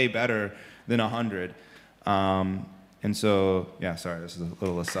actually way better than 100. And so, yeah, sorry, this is a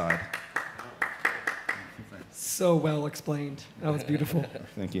little aside. So well explained. That was beautiful.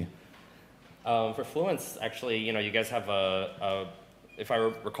 Thank you. For Fluence, actually, you guys have if I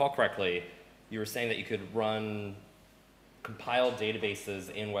recall correctly, you were saying that you could run compiled databases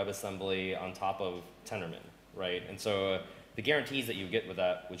in WebAssembly on top of Tendermint, right? And so the guarantees that you get with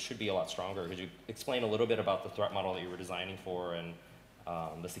that should be a lot stronger. Could you explain a little bit about the threat model that you were designing for and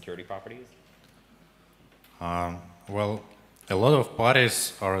the security properties? Well, a lot of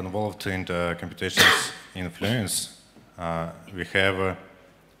parties are involved in the computations in Fluence. We have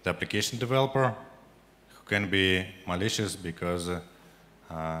the application developer who can be malicious because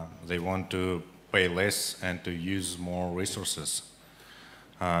they want to pay less and to use more resources.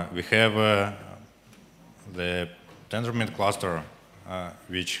 We have the Tendermint cluster,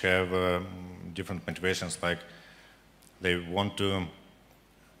 which have different motivations, like they want to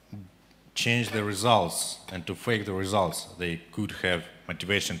change the results and to fake the results. They could have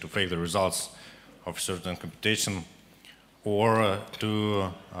motivation to fake the results of certain computation, or to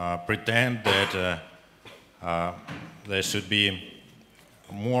pretend that there should be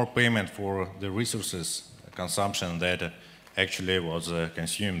more payment for the resources consumption that actually was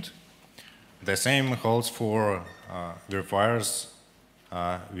consumed. The same holds for verifiers,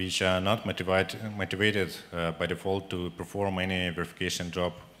 which are not motivated by default to perform any verification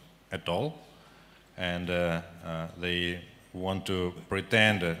job at all, and they want to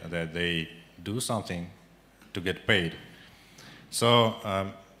pretend that they do something to get paid. So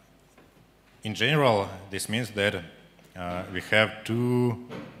in general, this means that we have 2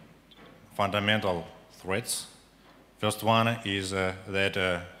 fundamental threats. First one is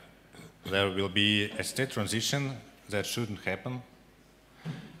that there will be a state transition that shouldn't happen,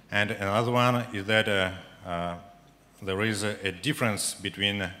 and another one is that there is a difference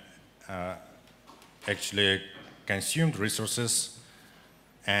between actually consumed resources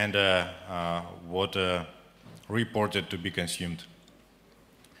and what reported to be consumed.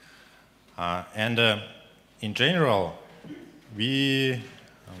 And in general, we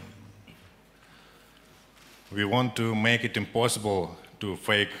want to make it impossible to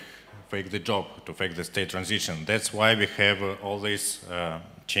fake the job, to fake the state transition. That's why we have all these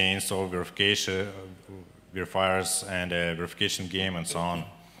chains of verification, verifiers, and a verification game, and so on.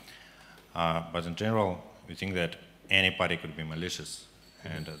 But in general, we think that anybody could be malicious,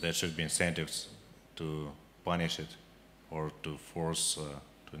 and there should be incentives to punish it or to force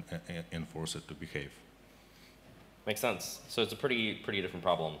enforce it to behave. Makes sense. So it's a pretty different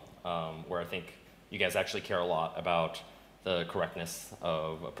problem, where I think you guys actually care a lot about the correctness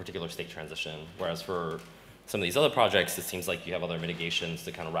of a particular state transition, whereas for some of these other projects, it seems like you have other mitigations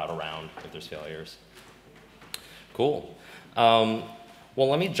to kind of route around if there's failures. Cool. Well,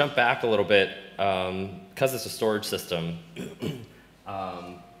 let me jump back a little bit, because it's a storage system.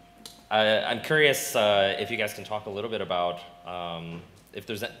 I'm curious if you guys can talk a little bit about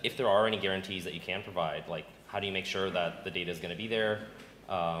if there are any guarantees that you can provide, like how do you make sure that the data is going to be there?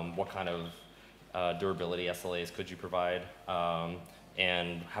 What kind of durability SLAs could you provide?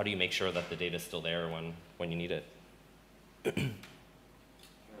 And how do you make sure that the data is still there when you need it?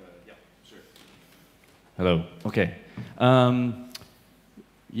 Yeah, sure. Hello. Okay.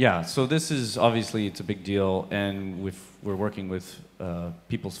 Yeah, so this is obviously it's a big deal, and if we're working with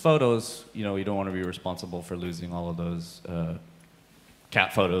people's photos, you know, you don't want to be responsible for losing all of those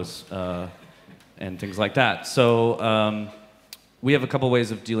cat photos and things like that. So we have a couple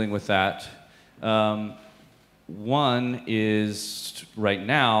ways of dealing with that. One is right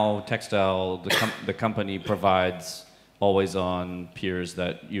now, Textile, the company provides always-on peers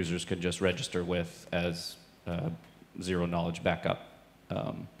that users can just register with as zero-knowledge backup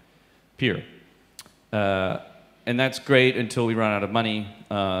peer. And that's great until we run out of money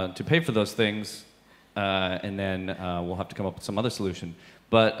to pay for those things, and then we'll have to come up with some other solution.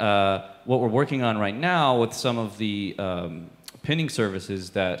 But what we're working on right now with some of the pinning services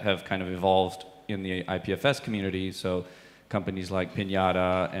that have kind of evolved in the IPFS community, so companies like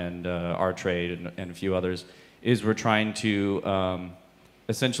Pinata and RTrade and a few others, is we're trying to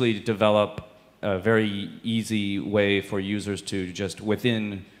essentially develop a very easy way for users to just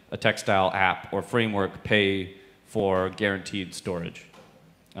within a Textile app or framework pay for guaranteed storage.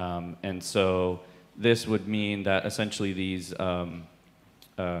 And so this would mean that essentially these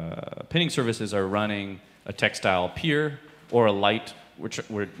pinning services are running a Textile peer or a light, which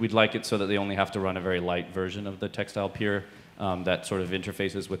we'd like it so that they only have to run a very light version of the Textile peer that sort of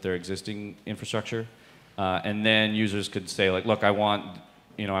interfaces with their existing infrastructure. And then users could say, like, look, I want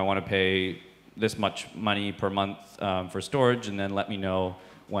to pay this much money per month for storage, and then let me know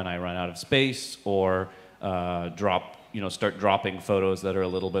when I run out of space, or start dropping photos that are a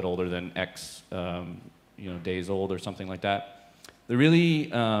little bit older than X days old or something like that. The really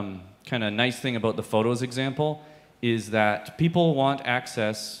kind of nice thing about the photos example is that people want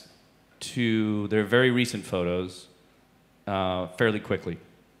access to their very recent photos fairly quickly.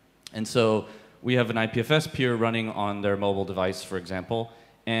 And so we have an IPFS peer running on their mobile device, for example,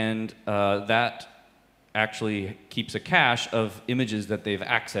 and that actually keeps a cache of images that they've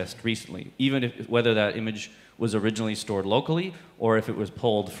accessed recently, even if whether that image was originally stored locally or if it was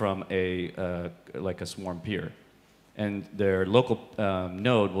pulled from like a swarm peer. And their local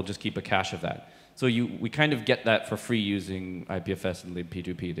node will just keep a cache of that. So we kind of get that for free using IPFS and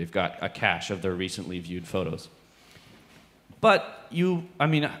libp2p. They've got a cache of their recently viewed photos. But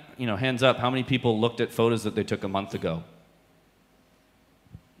hands up, how many people looked at photos that they took a month ago?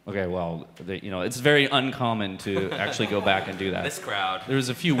 Okay, well, it's very uncommon to actually go back and do that. This crowd. There's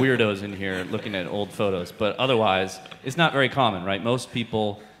a few weirdos in here looking at old photos, but otherwise, it's not very common, right? Most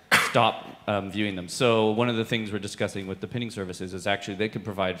people stop viewing them. So one of the things we're discussing with the pinning services is actually they could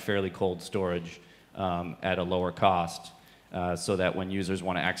provide fairly cold storage at a lower cost, so that when users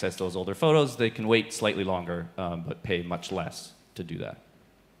want to access those older photos, they can wait slightly longer, but pay much less to do that.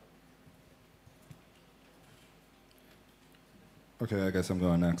 Okay, I guess I'm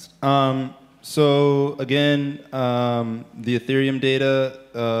going next. So again, the Ethereum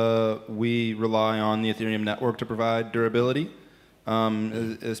data, we rely on the Ethereum network to provide durability,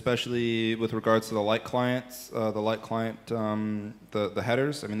 especially with regards to the light clients, the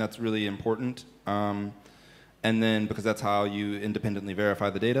headers. I mean, that's really important. And then, because that's how you independently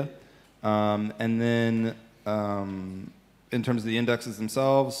verify the data. And then, in terms of the indexes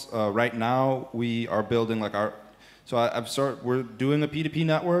themselves, right now we are building like we're doing a P2P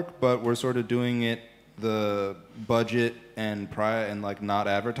network, but we're sort of doing it the budget and like not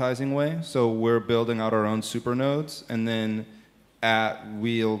advertising way. So we're building out our own super nodes, and then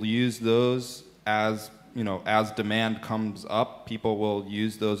we'll use those as demand comes up, people will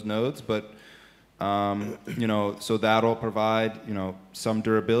use those nodes, but so that'll provide some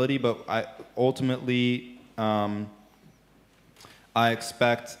durability. But ultimately I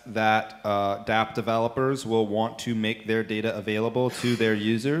expect that dApp developers will want to make their data available to their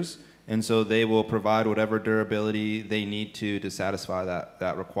users, and so they will provide whatever durability they need to satisfy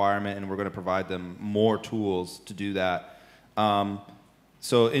that requirement, and we're going to provide them more tools to do that.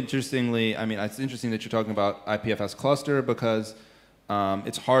 So interestingly, I mean, it's interesting that you're talking about IPFS cluster, because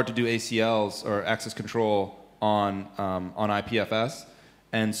it's hard to do ACLs or access control on IPFS.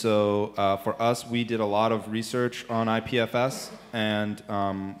 And so for us, we did a lot of research on IPFS, and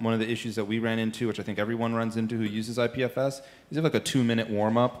one of the issues that we ran into, which I think everyone runs into who uses IPFS, is you have like a 2-minute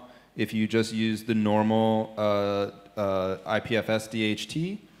warm-up if you just use the normal IPFS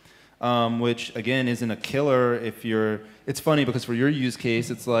DHT, which again isn't a killer if you're, it's funny because for your use case,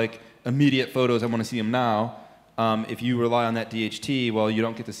 it's like immediate photos, I want to see them now. If you rely on that DHT, well, you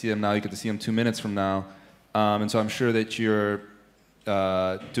don't get to see them now, you get to see them 2 minutes from now. And so I'm sure that you're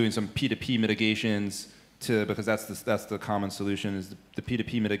doing some P2P mitigations because that's the common solution, is the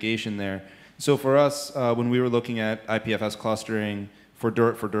P2P mitigation there. So for us, when we were looking at IPFS clustering for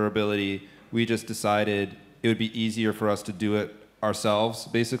durability, we just decided it would be easier for us to do it ourselves,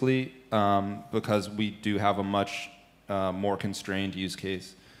 basically, because we do have a much more constrained use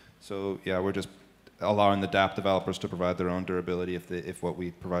case. So yeah, we're just allowing the dApp developers to provide their own durability if what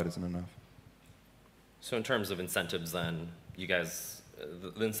we provide isn't enough. So in terms of incentives, then, you guys,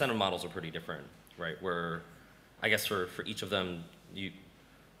 the incentive models are pretty different, right? Where, I guess for each of them,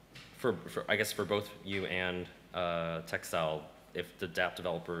 I guess for both you and Textile, if the dApp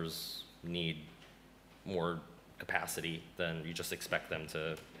developers need more capacity, then you just expect them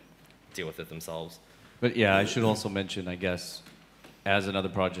to deal with it themselves. But yeah, I should also mention, I guess, as another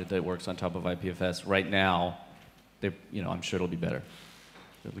project that works on top of IPFS, right now, I'm sure it'll be better.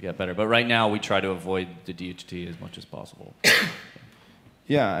 It'll get better. But right now, we try to avoid the DHT as much as possible.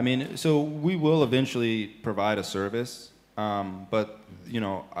 Yeah, I mean, so we will eventually provide a service, but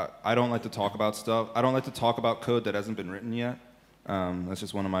I don't like to talk about stuff. I don't like to talk about code that hasn't been written yet. That's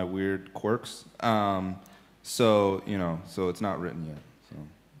just one of my weird quirks. So it's not written yet. So.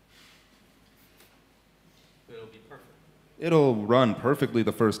 It'll be perfect. It'll run perfectly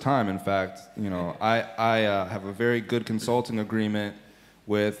the first time. In fact, I have a very good consulting agreement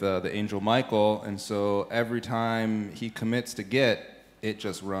with the angel Michael, and so every time he commits to Git, it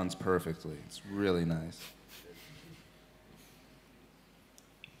just runs perfectly. It's really nice.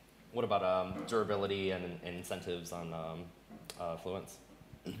 What about durability and incentives on Fluence?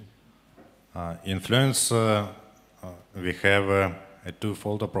 In Fluence, we have a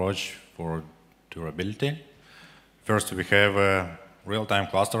twofold approach for durability. First, we have real-time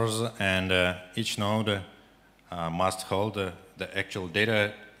clusters, and each node must hold the actual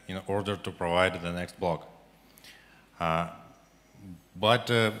data in order to provide the next block. But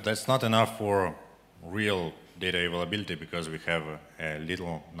that's not enough for real data availability because we have a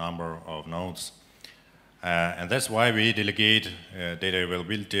little number of nodes. And that's why we delegate data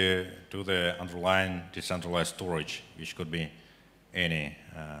availability to the underlying decentralized storage, which could be any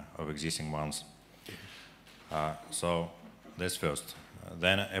of existing ones. So that's first.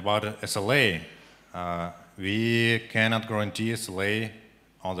 Then about SLA, we cannot guarantee SLA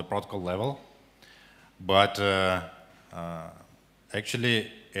on the protocol level, but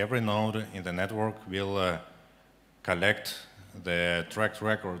actually every node in the network will collect the tracked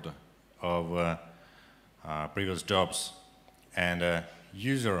record of previous jobs, and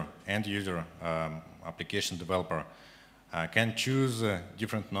end user application developer can choose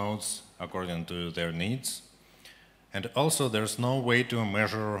different nodes according to their needs. And also there's no way to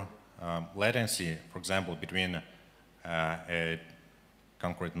measure latency, for example, between a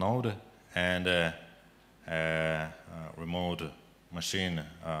concrete node and a remote machine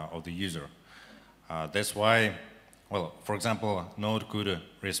of the user. That's why, well, for example, node could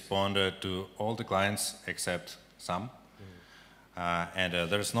respond to all the clients except some. And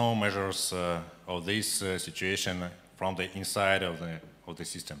there's no measures of this situation from the inside of the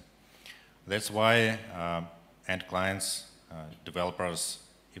system. That's why end clients, developers,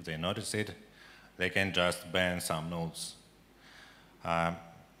 if they notice it, they can just ban some nodes.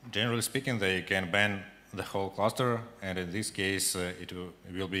 Generally speaking, they can ban the whole cluster, and in this case, it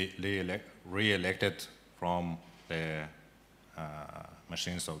will be re-elected from the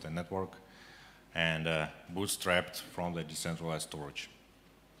machines of the network and bootstrapped from the decentralized storage.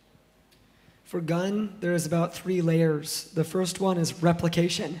 For Gun, there's about 3 layers. The first one is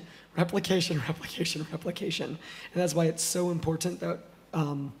replication. Replication, replication, replication. And that's why it's so important that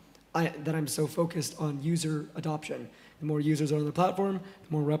I'm so focused on user adoption. The more users are on the platform,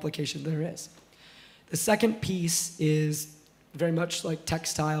 the more replication there is. The second piece is very much like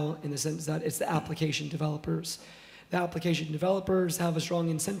Textile in the sense that it's the application developers. The application developers have a strong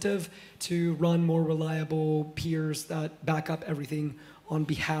incentive to run more reliable peers that back up everything on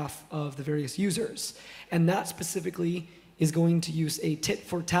behalf of the various users. And that specifically is going to use a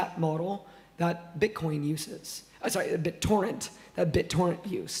tit-for-tat model that Bitcoin uses. BitTorrent, that BitTorrent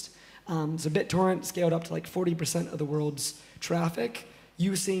used. So BitTorrent scaled up to like 40% of the world's traffic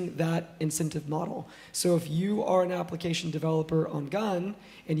using that incentive model. So if you are an application developer on Gun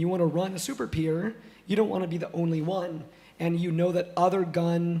and you want to run a super peer, you don't want to be the only one. And you know that other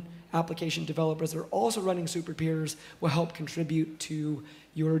Gun application developers that are also running super peers will help contribute to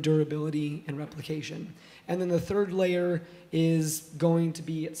your durability and replication. And then the third layer is going to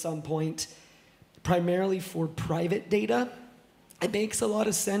be at some point primarily for private data. It makes a lot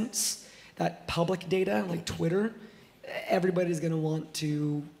of sense that public data, like Twitter, everybody's going to want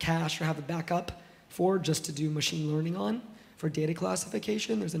to cache or have a backup for just to do machine learning on. For data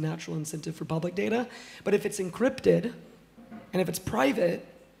classification, there's a natural incentive for public data. But if it's encrypted and if it's private,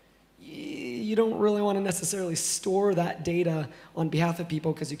 you don't really want to necessarily store that data on behalf of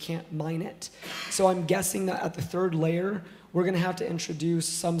people because you can't mine it. So I'm guessing that at the third layer, we're going to have to introduce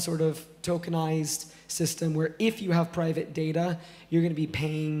some sort of tokenized system where if you have private data, you're going to be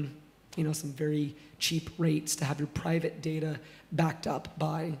paying, some very cheap rates to have your private data backed up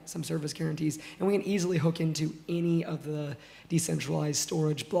by some service guarantees. And we can easily hook into any of the decentralized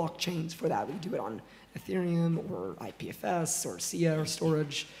storage blockchains for that. We can do it on Ethereum or IPFS or SIA or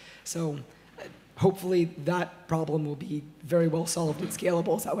storage. So hopefully that problem will be very well solved and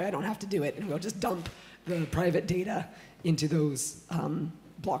scalable, so that way I don't have to do it, and we'll just dump the private data into those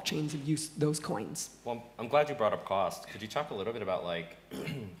blockchains and use those coins. Well, I'm glad you brought up cost. Could you talk a little bit about like,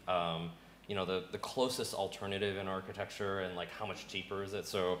 the closest alternative in architecture and like how much cheaper is it?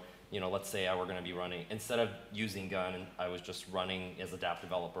 So, let's say I were going to be running, instead of using Gun, I was just running as a dApp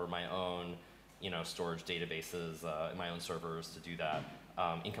developer my own, storage databases, my own servers to do that.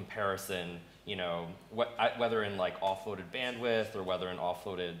 In comparison, whether in like offloaded bandwidth or whether in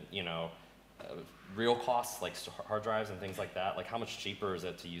offloaded, real costs like hard drives and things like that, like how much cheaper is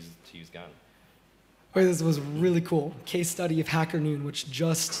it to use Gun? Okay, this was really cool. Case study of HackerNoon, which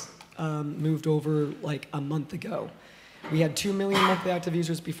just moved over like a month ago. We had 2 million monthly active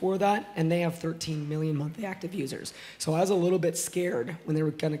users before that, and they have 13 million monthly active users. So I was a little bit scared when they were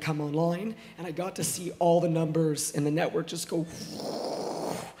going to come online, and I got to see all the numbers in the network just go.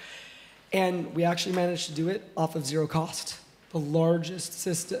 And we actually managed to do it off of zero cost. The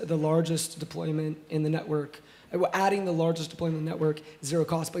largest deployment in the network, adding the largest deployment in the network, zero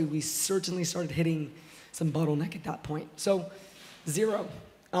cost, but we certainly started hitting some bottleneck at that point. So zero.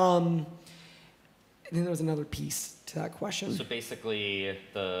 And then there was another piece to that question. So basically,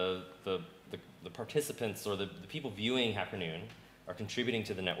 the participants or the people viewing HackerNoon are contributing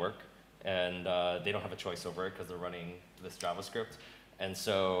to the network, and they don't have a choice over it because they're running this JavaScript. And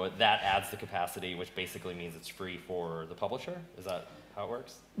so that adds the capacity, which basically means it's free for the publisher. Is that how it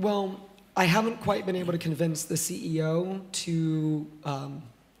works? Well, I haven't quite been able to convince the CEO to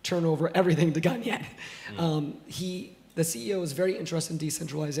turn over everything to Gun yet. The CEO is very interested in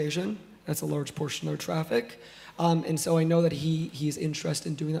decentralization. That's a large portion of our traffic. And so I know that he's interested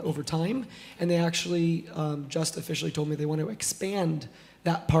in doing that over time. And they actually just officially told me they want to expand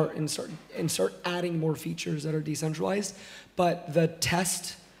that part and start adding more features that are decentralized. But the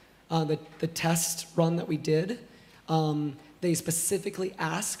test run that we did, they specifically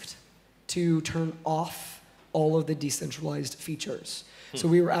asked to turn off all of the decentralized features. So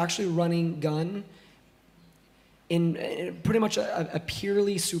we were actually running Gun in pretty much a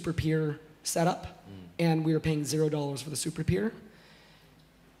purely super peer setup, and we were paying $0 for the super peer.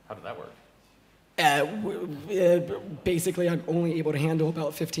 How did that work? Basically, I'm only able to handle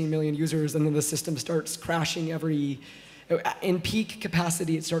about 15 million users, and then the system starts crashing in peak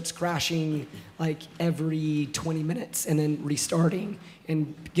capacity, it starts crashing like every 20 minutes and then restarting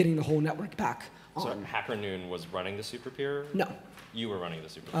and getting the whole network back on. So HackerNoon was running the super peer? No. You were running the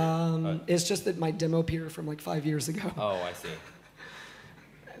super peer? It's just that my demo peer from like 5 years ago. Oh, I see.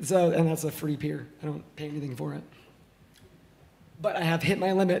 So, and that's a free peer. I don't pay anything for it. But I have hit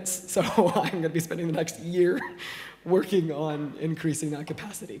my limits, so I'm going to be spending the next year working on increasing that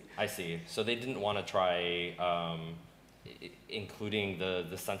capacity. I see. So they didn't want to try including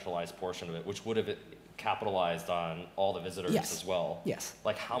the centralized portion of it, which would have capitalized on all the visitors as well. Yes.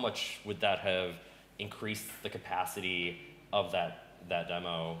 Like how much would that have increased the capacity of that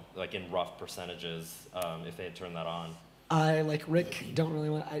demo, like in rough percentages, if they had turned that on? I, like Rick, don't really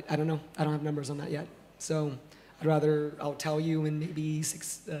want, I don't know. I don't have numbers on that yet. So I'll tell you in maybe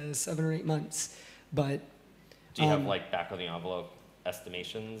 7 or 8 months. But do you have like back of the envelope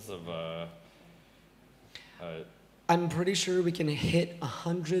estimations of? I'm pretty sure we can hit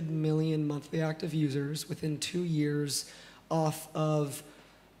 100 million monthly active users within 2 years, off of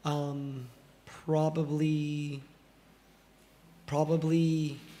probably.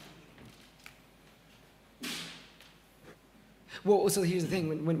 Well, so here's the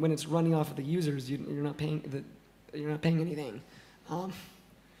thing: when it's running off of the users, you're not paying anything.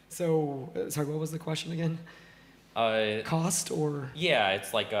 So sorry, what was the question again? Cost or? Yeah,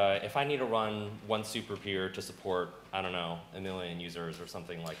 it's like if I need to run one super peer to support, I don't know, 1 million users or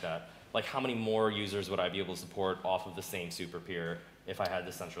something like that. Like how many more users would I be able to support off of the same super peer if I had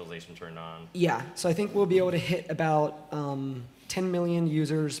decentralization turned on? Yeah, so I think we'll be able to hit about 10 million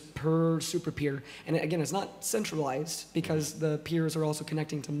users per super peer. And again, it's not centralized because the peers are also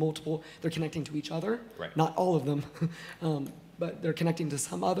connecting to multiple, they're connecting to each other. Right. Not all of them, but they're connecting to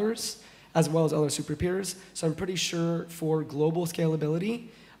some others as well as other super peers. So I'm pretty sure for global scalability,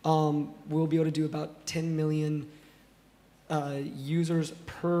 we'll be able to do about 10 million users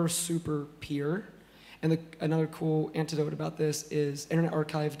per super peer. And another cool antidote about this is Internet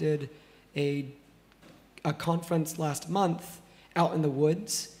Archive did a a conference last month out in the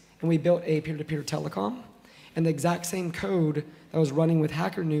woods, and we built a peer-to-peer telecom. And the exact same code that was running with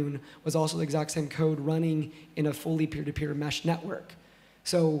Hacker Noon was also the exact same code running in a fully peer-to-peer mesh network.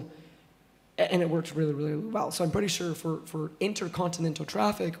 So, and it worked really, really well. So I'm pretty sure for intercontinental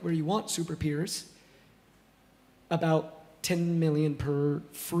traffic where you want super peers, about 10 million per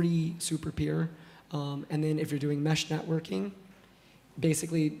free super peer. And then if you're doing mesh networking,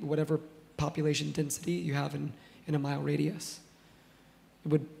 basically whatever population density you have in a mile radius, it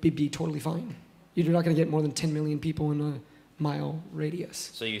would be totally fine. You're not going to get more than 10 million people in a mile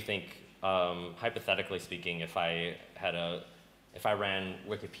radius. So you think, hypothetically speaking, if I ran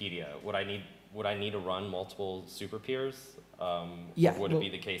Wikipedia, would I need to run multiple super peers? Yeah. Or would it be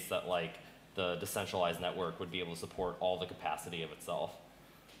the case that like the decentralized network would be able to support all the capacity of itself?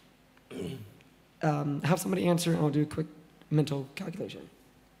 Have somebody answer, and I'll do a quick mental calculation.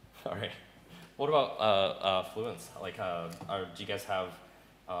 All right. What about Fluence? Like, do you guys have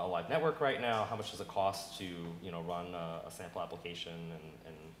a live network right now? How much does it cost to run a sample application,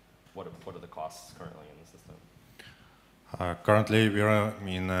 and what are the costs currently in the system? Currently, we are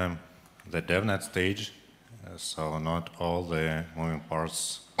in the DevNet stage, so not all the moving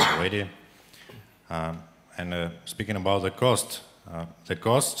parts are ready. And speaking about the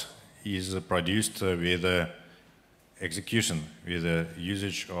cost is produced with execution, with the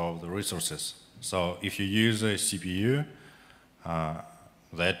usage of the resources. So if you use a CPU,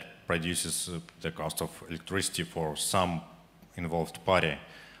 that produces the cost of electricity for some involved party.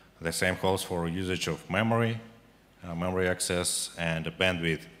 The same holds for usage of memory, memory access, and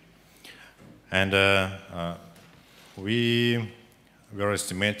bandwidth. And we were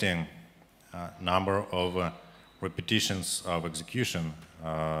estimating number of repetitions of execution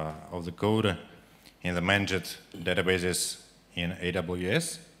of the code in the managed databases in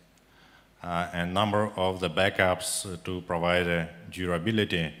AWS, and number of the backups to provide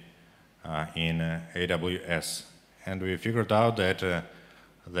durability in AWS. And we figured out that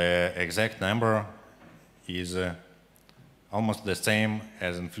the exact number is almost the same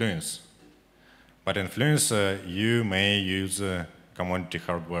as in Fluence. But in Fluence, you may use commodity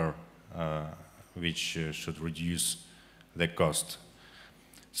hardware, which should reduce the cost.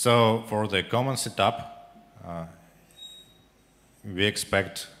 So for the common setup, we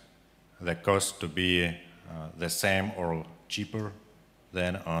expect the cost to be the same or cheaper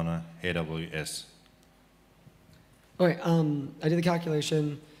than on AWS. Okay, I did the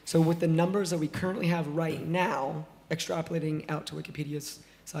calculation. So with the numbers that we currently have right now, extrapolating out to Wikipedia's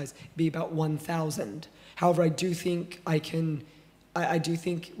size, it'd be about 1,000. However, I do think I do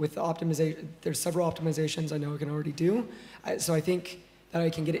think with the optimization, there's several optimizations I know I can already do. So I think that I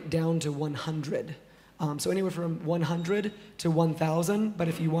can get it down to 100. So anywhere from 100 to 1,000, but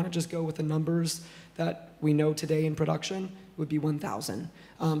if you want to just go with the numbers that we know today in production, it would be 1,000.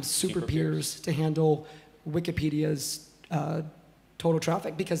 Super peers to handle Wikipedia's total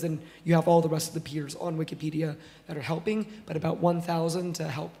traffic, because then you have all the rest of the peers on Wikipedia that are helping, but about 1,000 to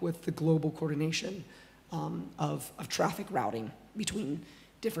help with the global coordination of traffic routing between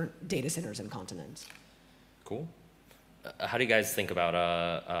different data centers and continents. Cool. How do you guys think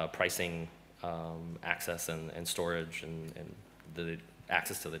about pricing access and storage and the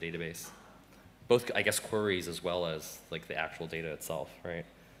access to the database? Both, I guess, queries as well as like the actual data itself, right?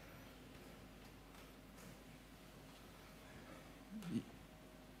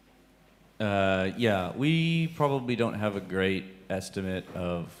 Yeah, we probably don't have a great estimate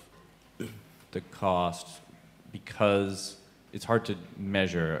of the cost because it's hard to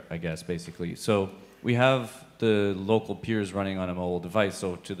measure, I guess, basically. So we have the local peers running on a mobile device,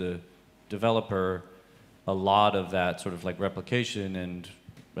 so to the developer, a lot of that sort of like replication and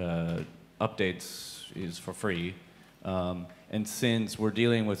updates is for free. And since we're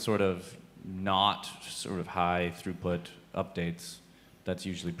dealing with sort of not sort of high throughput updates, that's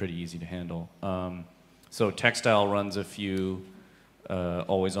usually pretty easy to handle. So Textile runs a few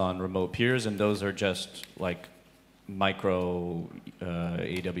always-on remote peers, and those are just like micro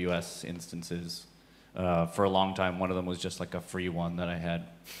AWS instances. For a long time, one of them was just like a free one that I had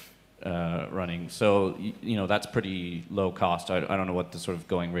running. So you know that's pretty low cost. I don't know what the sort of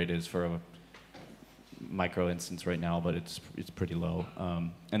going rate is for a micro instance right now, but it's pretty low,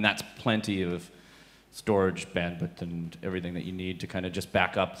 and that's plenty of storage bandwidth and everything that you need to kind of just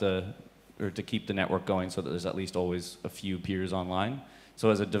back up or to keep the network going so that there's at least always a few peers online. So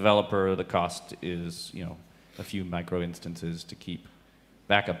as a developer, the cost is, you know, a few micro instances to keep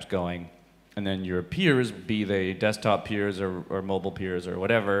backups going. And then your peers, be they desktop peers or mobile peers or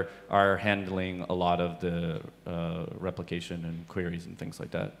whatever, are handling a lot of the replication and queries and things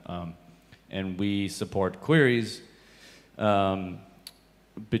like that. and we support queries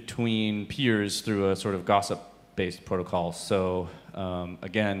between peers through a sort of gossip-based protocol. So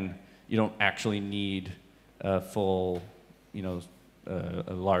again, you don't actually need a full,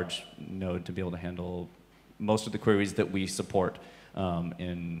 a large node to be able to handle most of the queries that we support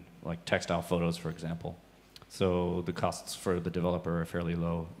in like textile photos, for example. So the costs for the developer are fairly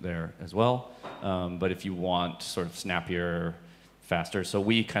low there as well. But if you want sort of snappier, faster, so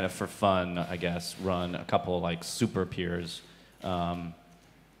we kind of for fun, I guess, run a couple like super peers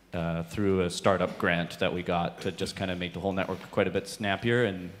through a startup grant that we got to just kind of make the whole network quite a bit snappier.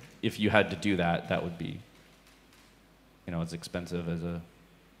 And if you had to do that, that would be, as expensive as a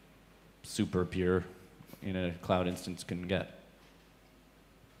super peer in a cloud instance can get.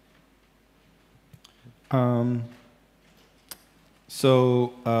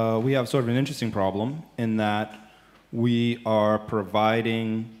 So we have sort of an interesting problem in that we are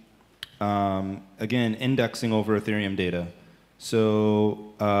providing, again, indexing over Ethereum data.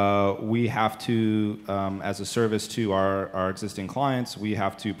 So we have to, as a service to our existing clients, we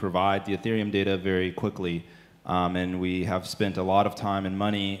have to provide the Ethereum data very quickly. And we have spent a lot of time and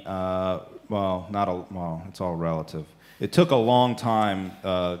money, well, it's all relative. It took a long time,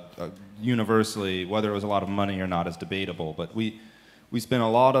 universally, whether it was a lot of money or not is debatable, but we spent a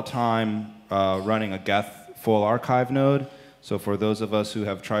lot of time running a Geth full archive node. So for those of us who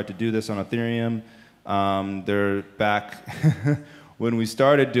have tried to do this on Ethereum, they're back when we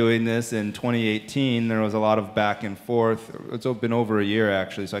started doing this in 2018, there was a lot of back and forth. It's been over a year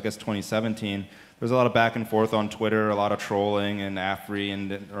actually, so I guess 2017. There's a lot of back and forth on Twitter, a lot of trolling and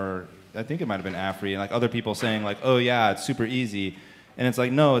Afri, or I think it might have been Afri, and like other people saying like, oh yeah, it's super easy. And it's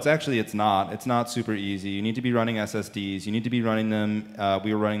like, no, it's not. It's not super easy. You need to be running SSDs. You need to be running them.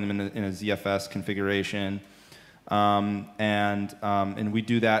 We were running them in a ZFS configuration. And we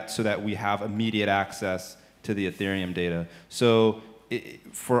do that so that we have immediate access to the Ethereum data. So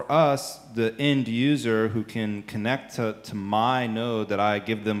for us, the end user who can connect to my node that I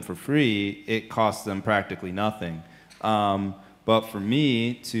give them for free, it costs them practically nothing. But for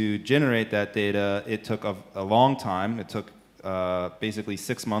me to generate that data, it took a long time. It took basically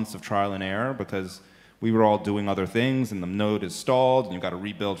 6 months of trial and error because we were all doing other things and the node is stalled and you've got to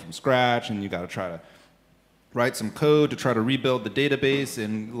rebuild from scratch and you've got to try to write some code to try to rebuild the database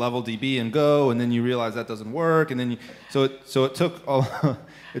in LevelDB and Go, and then you realize that doesn't work, and then so it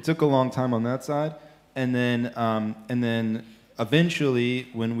took a long time on that side, and then eventually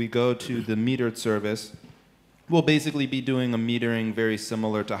when we go to the metered service, we'll basically be doing a metering very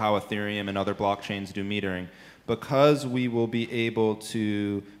similar to how Ethereum and other blockchains do metering, because we will be able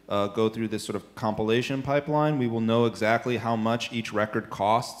to go through this sort of compilation pipeline. We will know exactly how much each record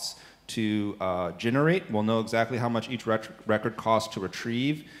costs to generate. We'll know exactly how much each record costs to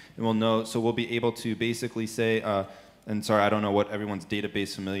retrieve, and we'll know. So we'll be able to basically say, and sorry, I don't know what everyone's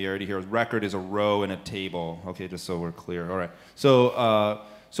database familiarity here is. Record is a row in a table. Okay, just so we're clear. All right. So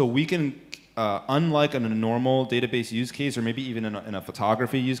we can, unlike in a normal database use case, or maybe even in a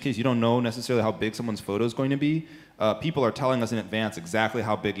photography use case, you don't know necessarily how big someone's photo is going to be. People are telling us in advance exactly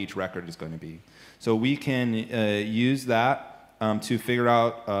how big each record is going to be. So we can use that to figure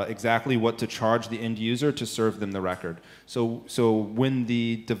out exactly what to charge the end user to serve them the record. So when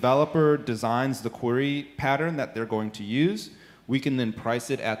the developer designs the query pattern that they're going to use, we can then price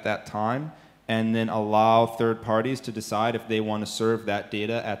it at that time and then allow third parties to decide if they want to serve that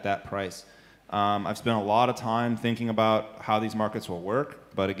data at that price. I've spent a lot of time thinking about how these markets will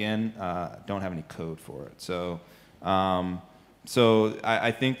work, but again, don't have any code for it. So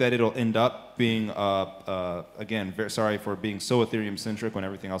I think that it'll end up being, again, very sorry for being so Ethereum-centric when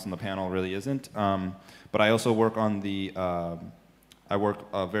everything else on the panel really isn't. But I also work on the, I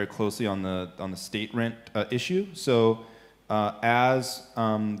work very closely on the state rent issue. So as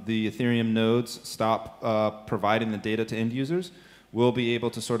the Ethereum nodes stop providing the data to end users, we'll be able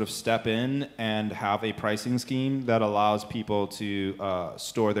to sort of step in and have a pricing scheme that allows people to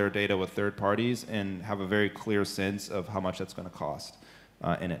store their data with third parties and have a very clear sense of how much that's going to cost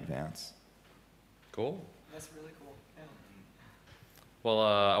in advance. Cool. That's really cool. Yeah. Well,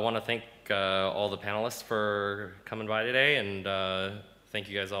 I want to thank all the panelists for coming by today, and thank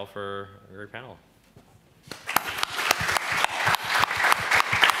you guys all for a great panel.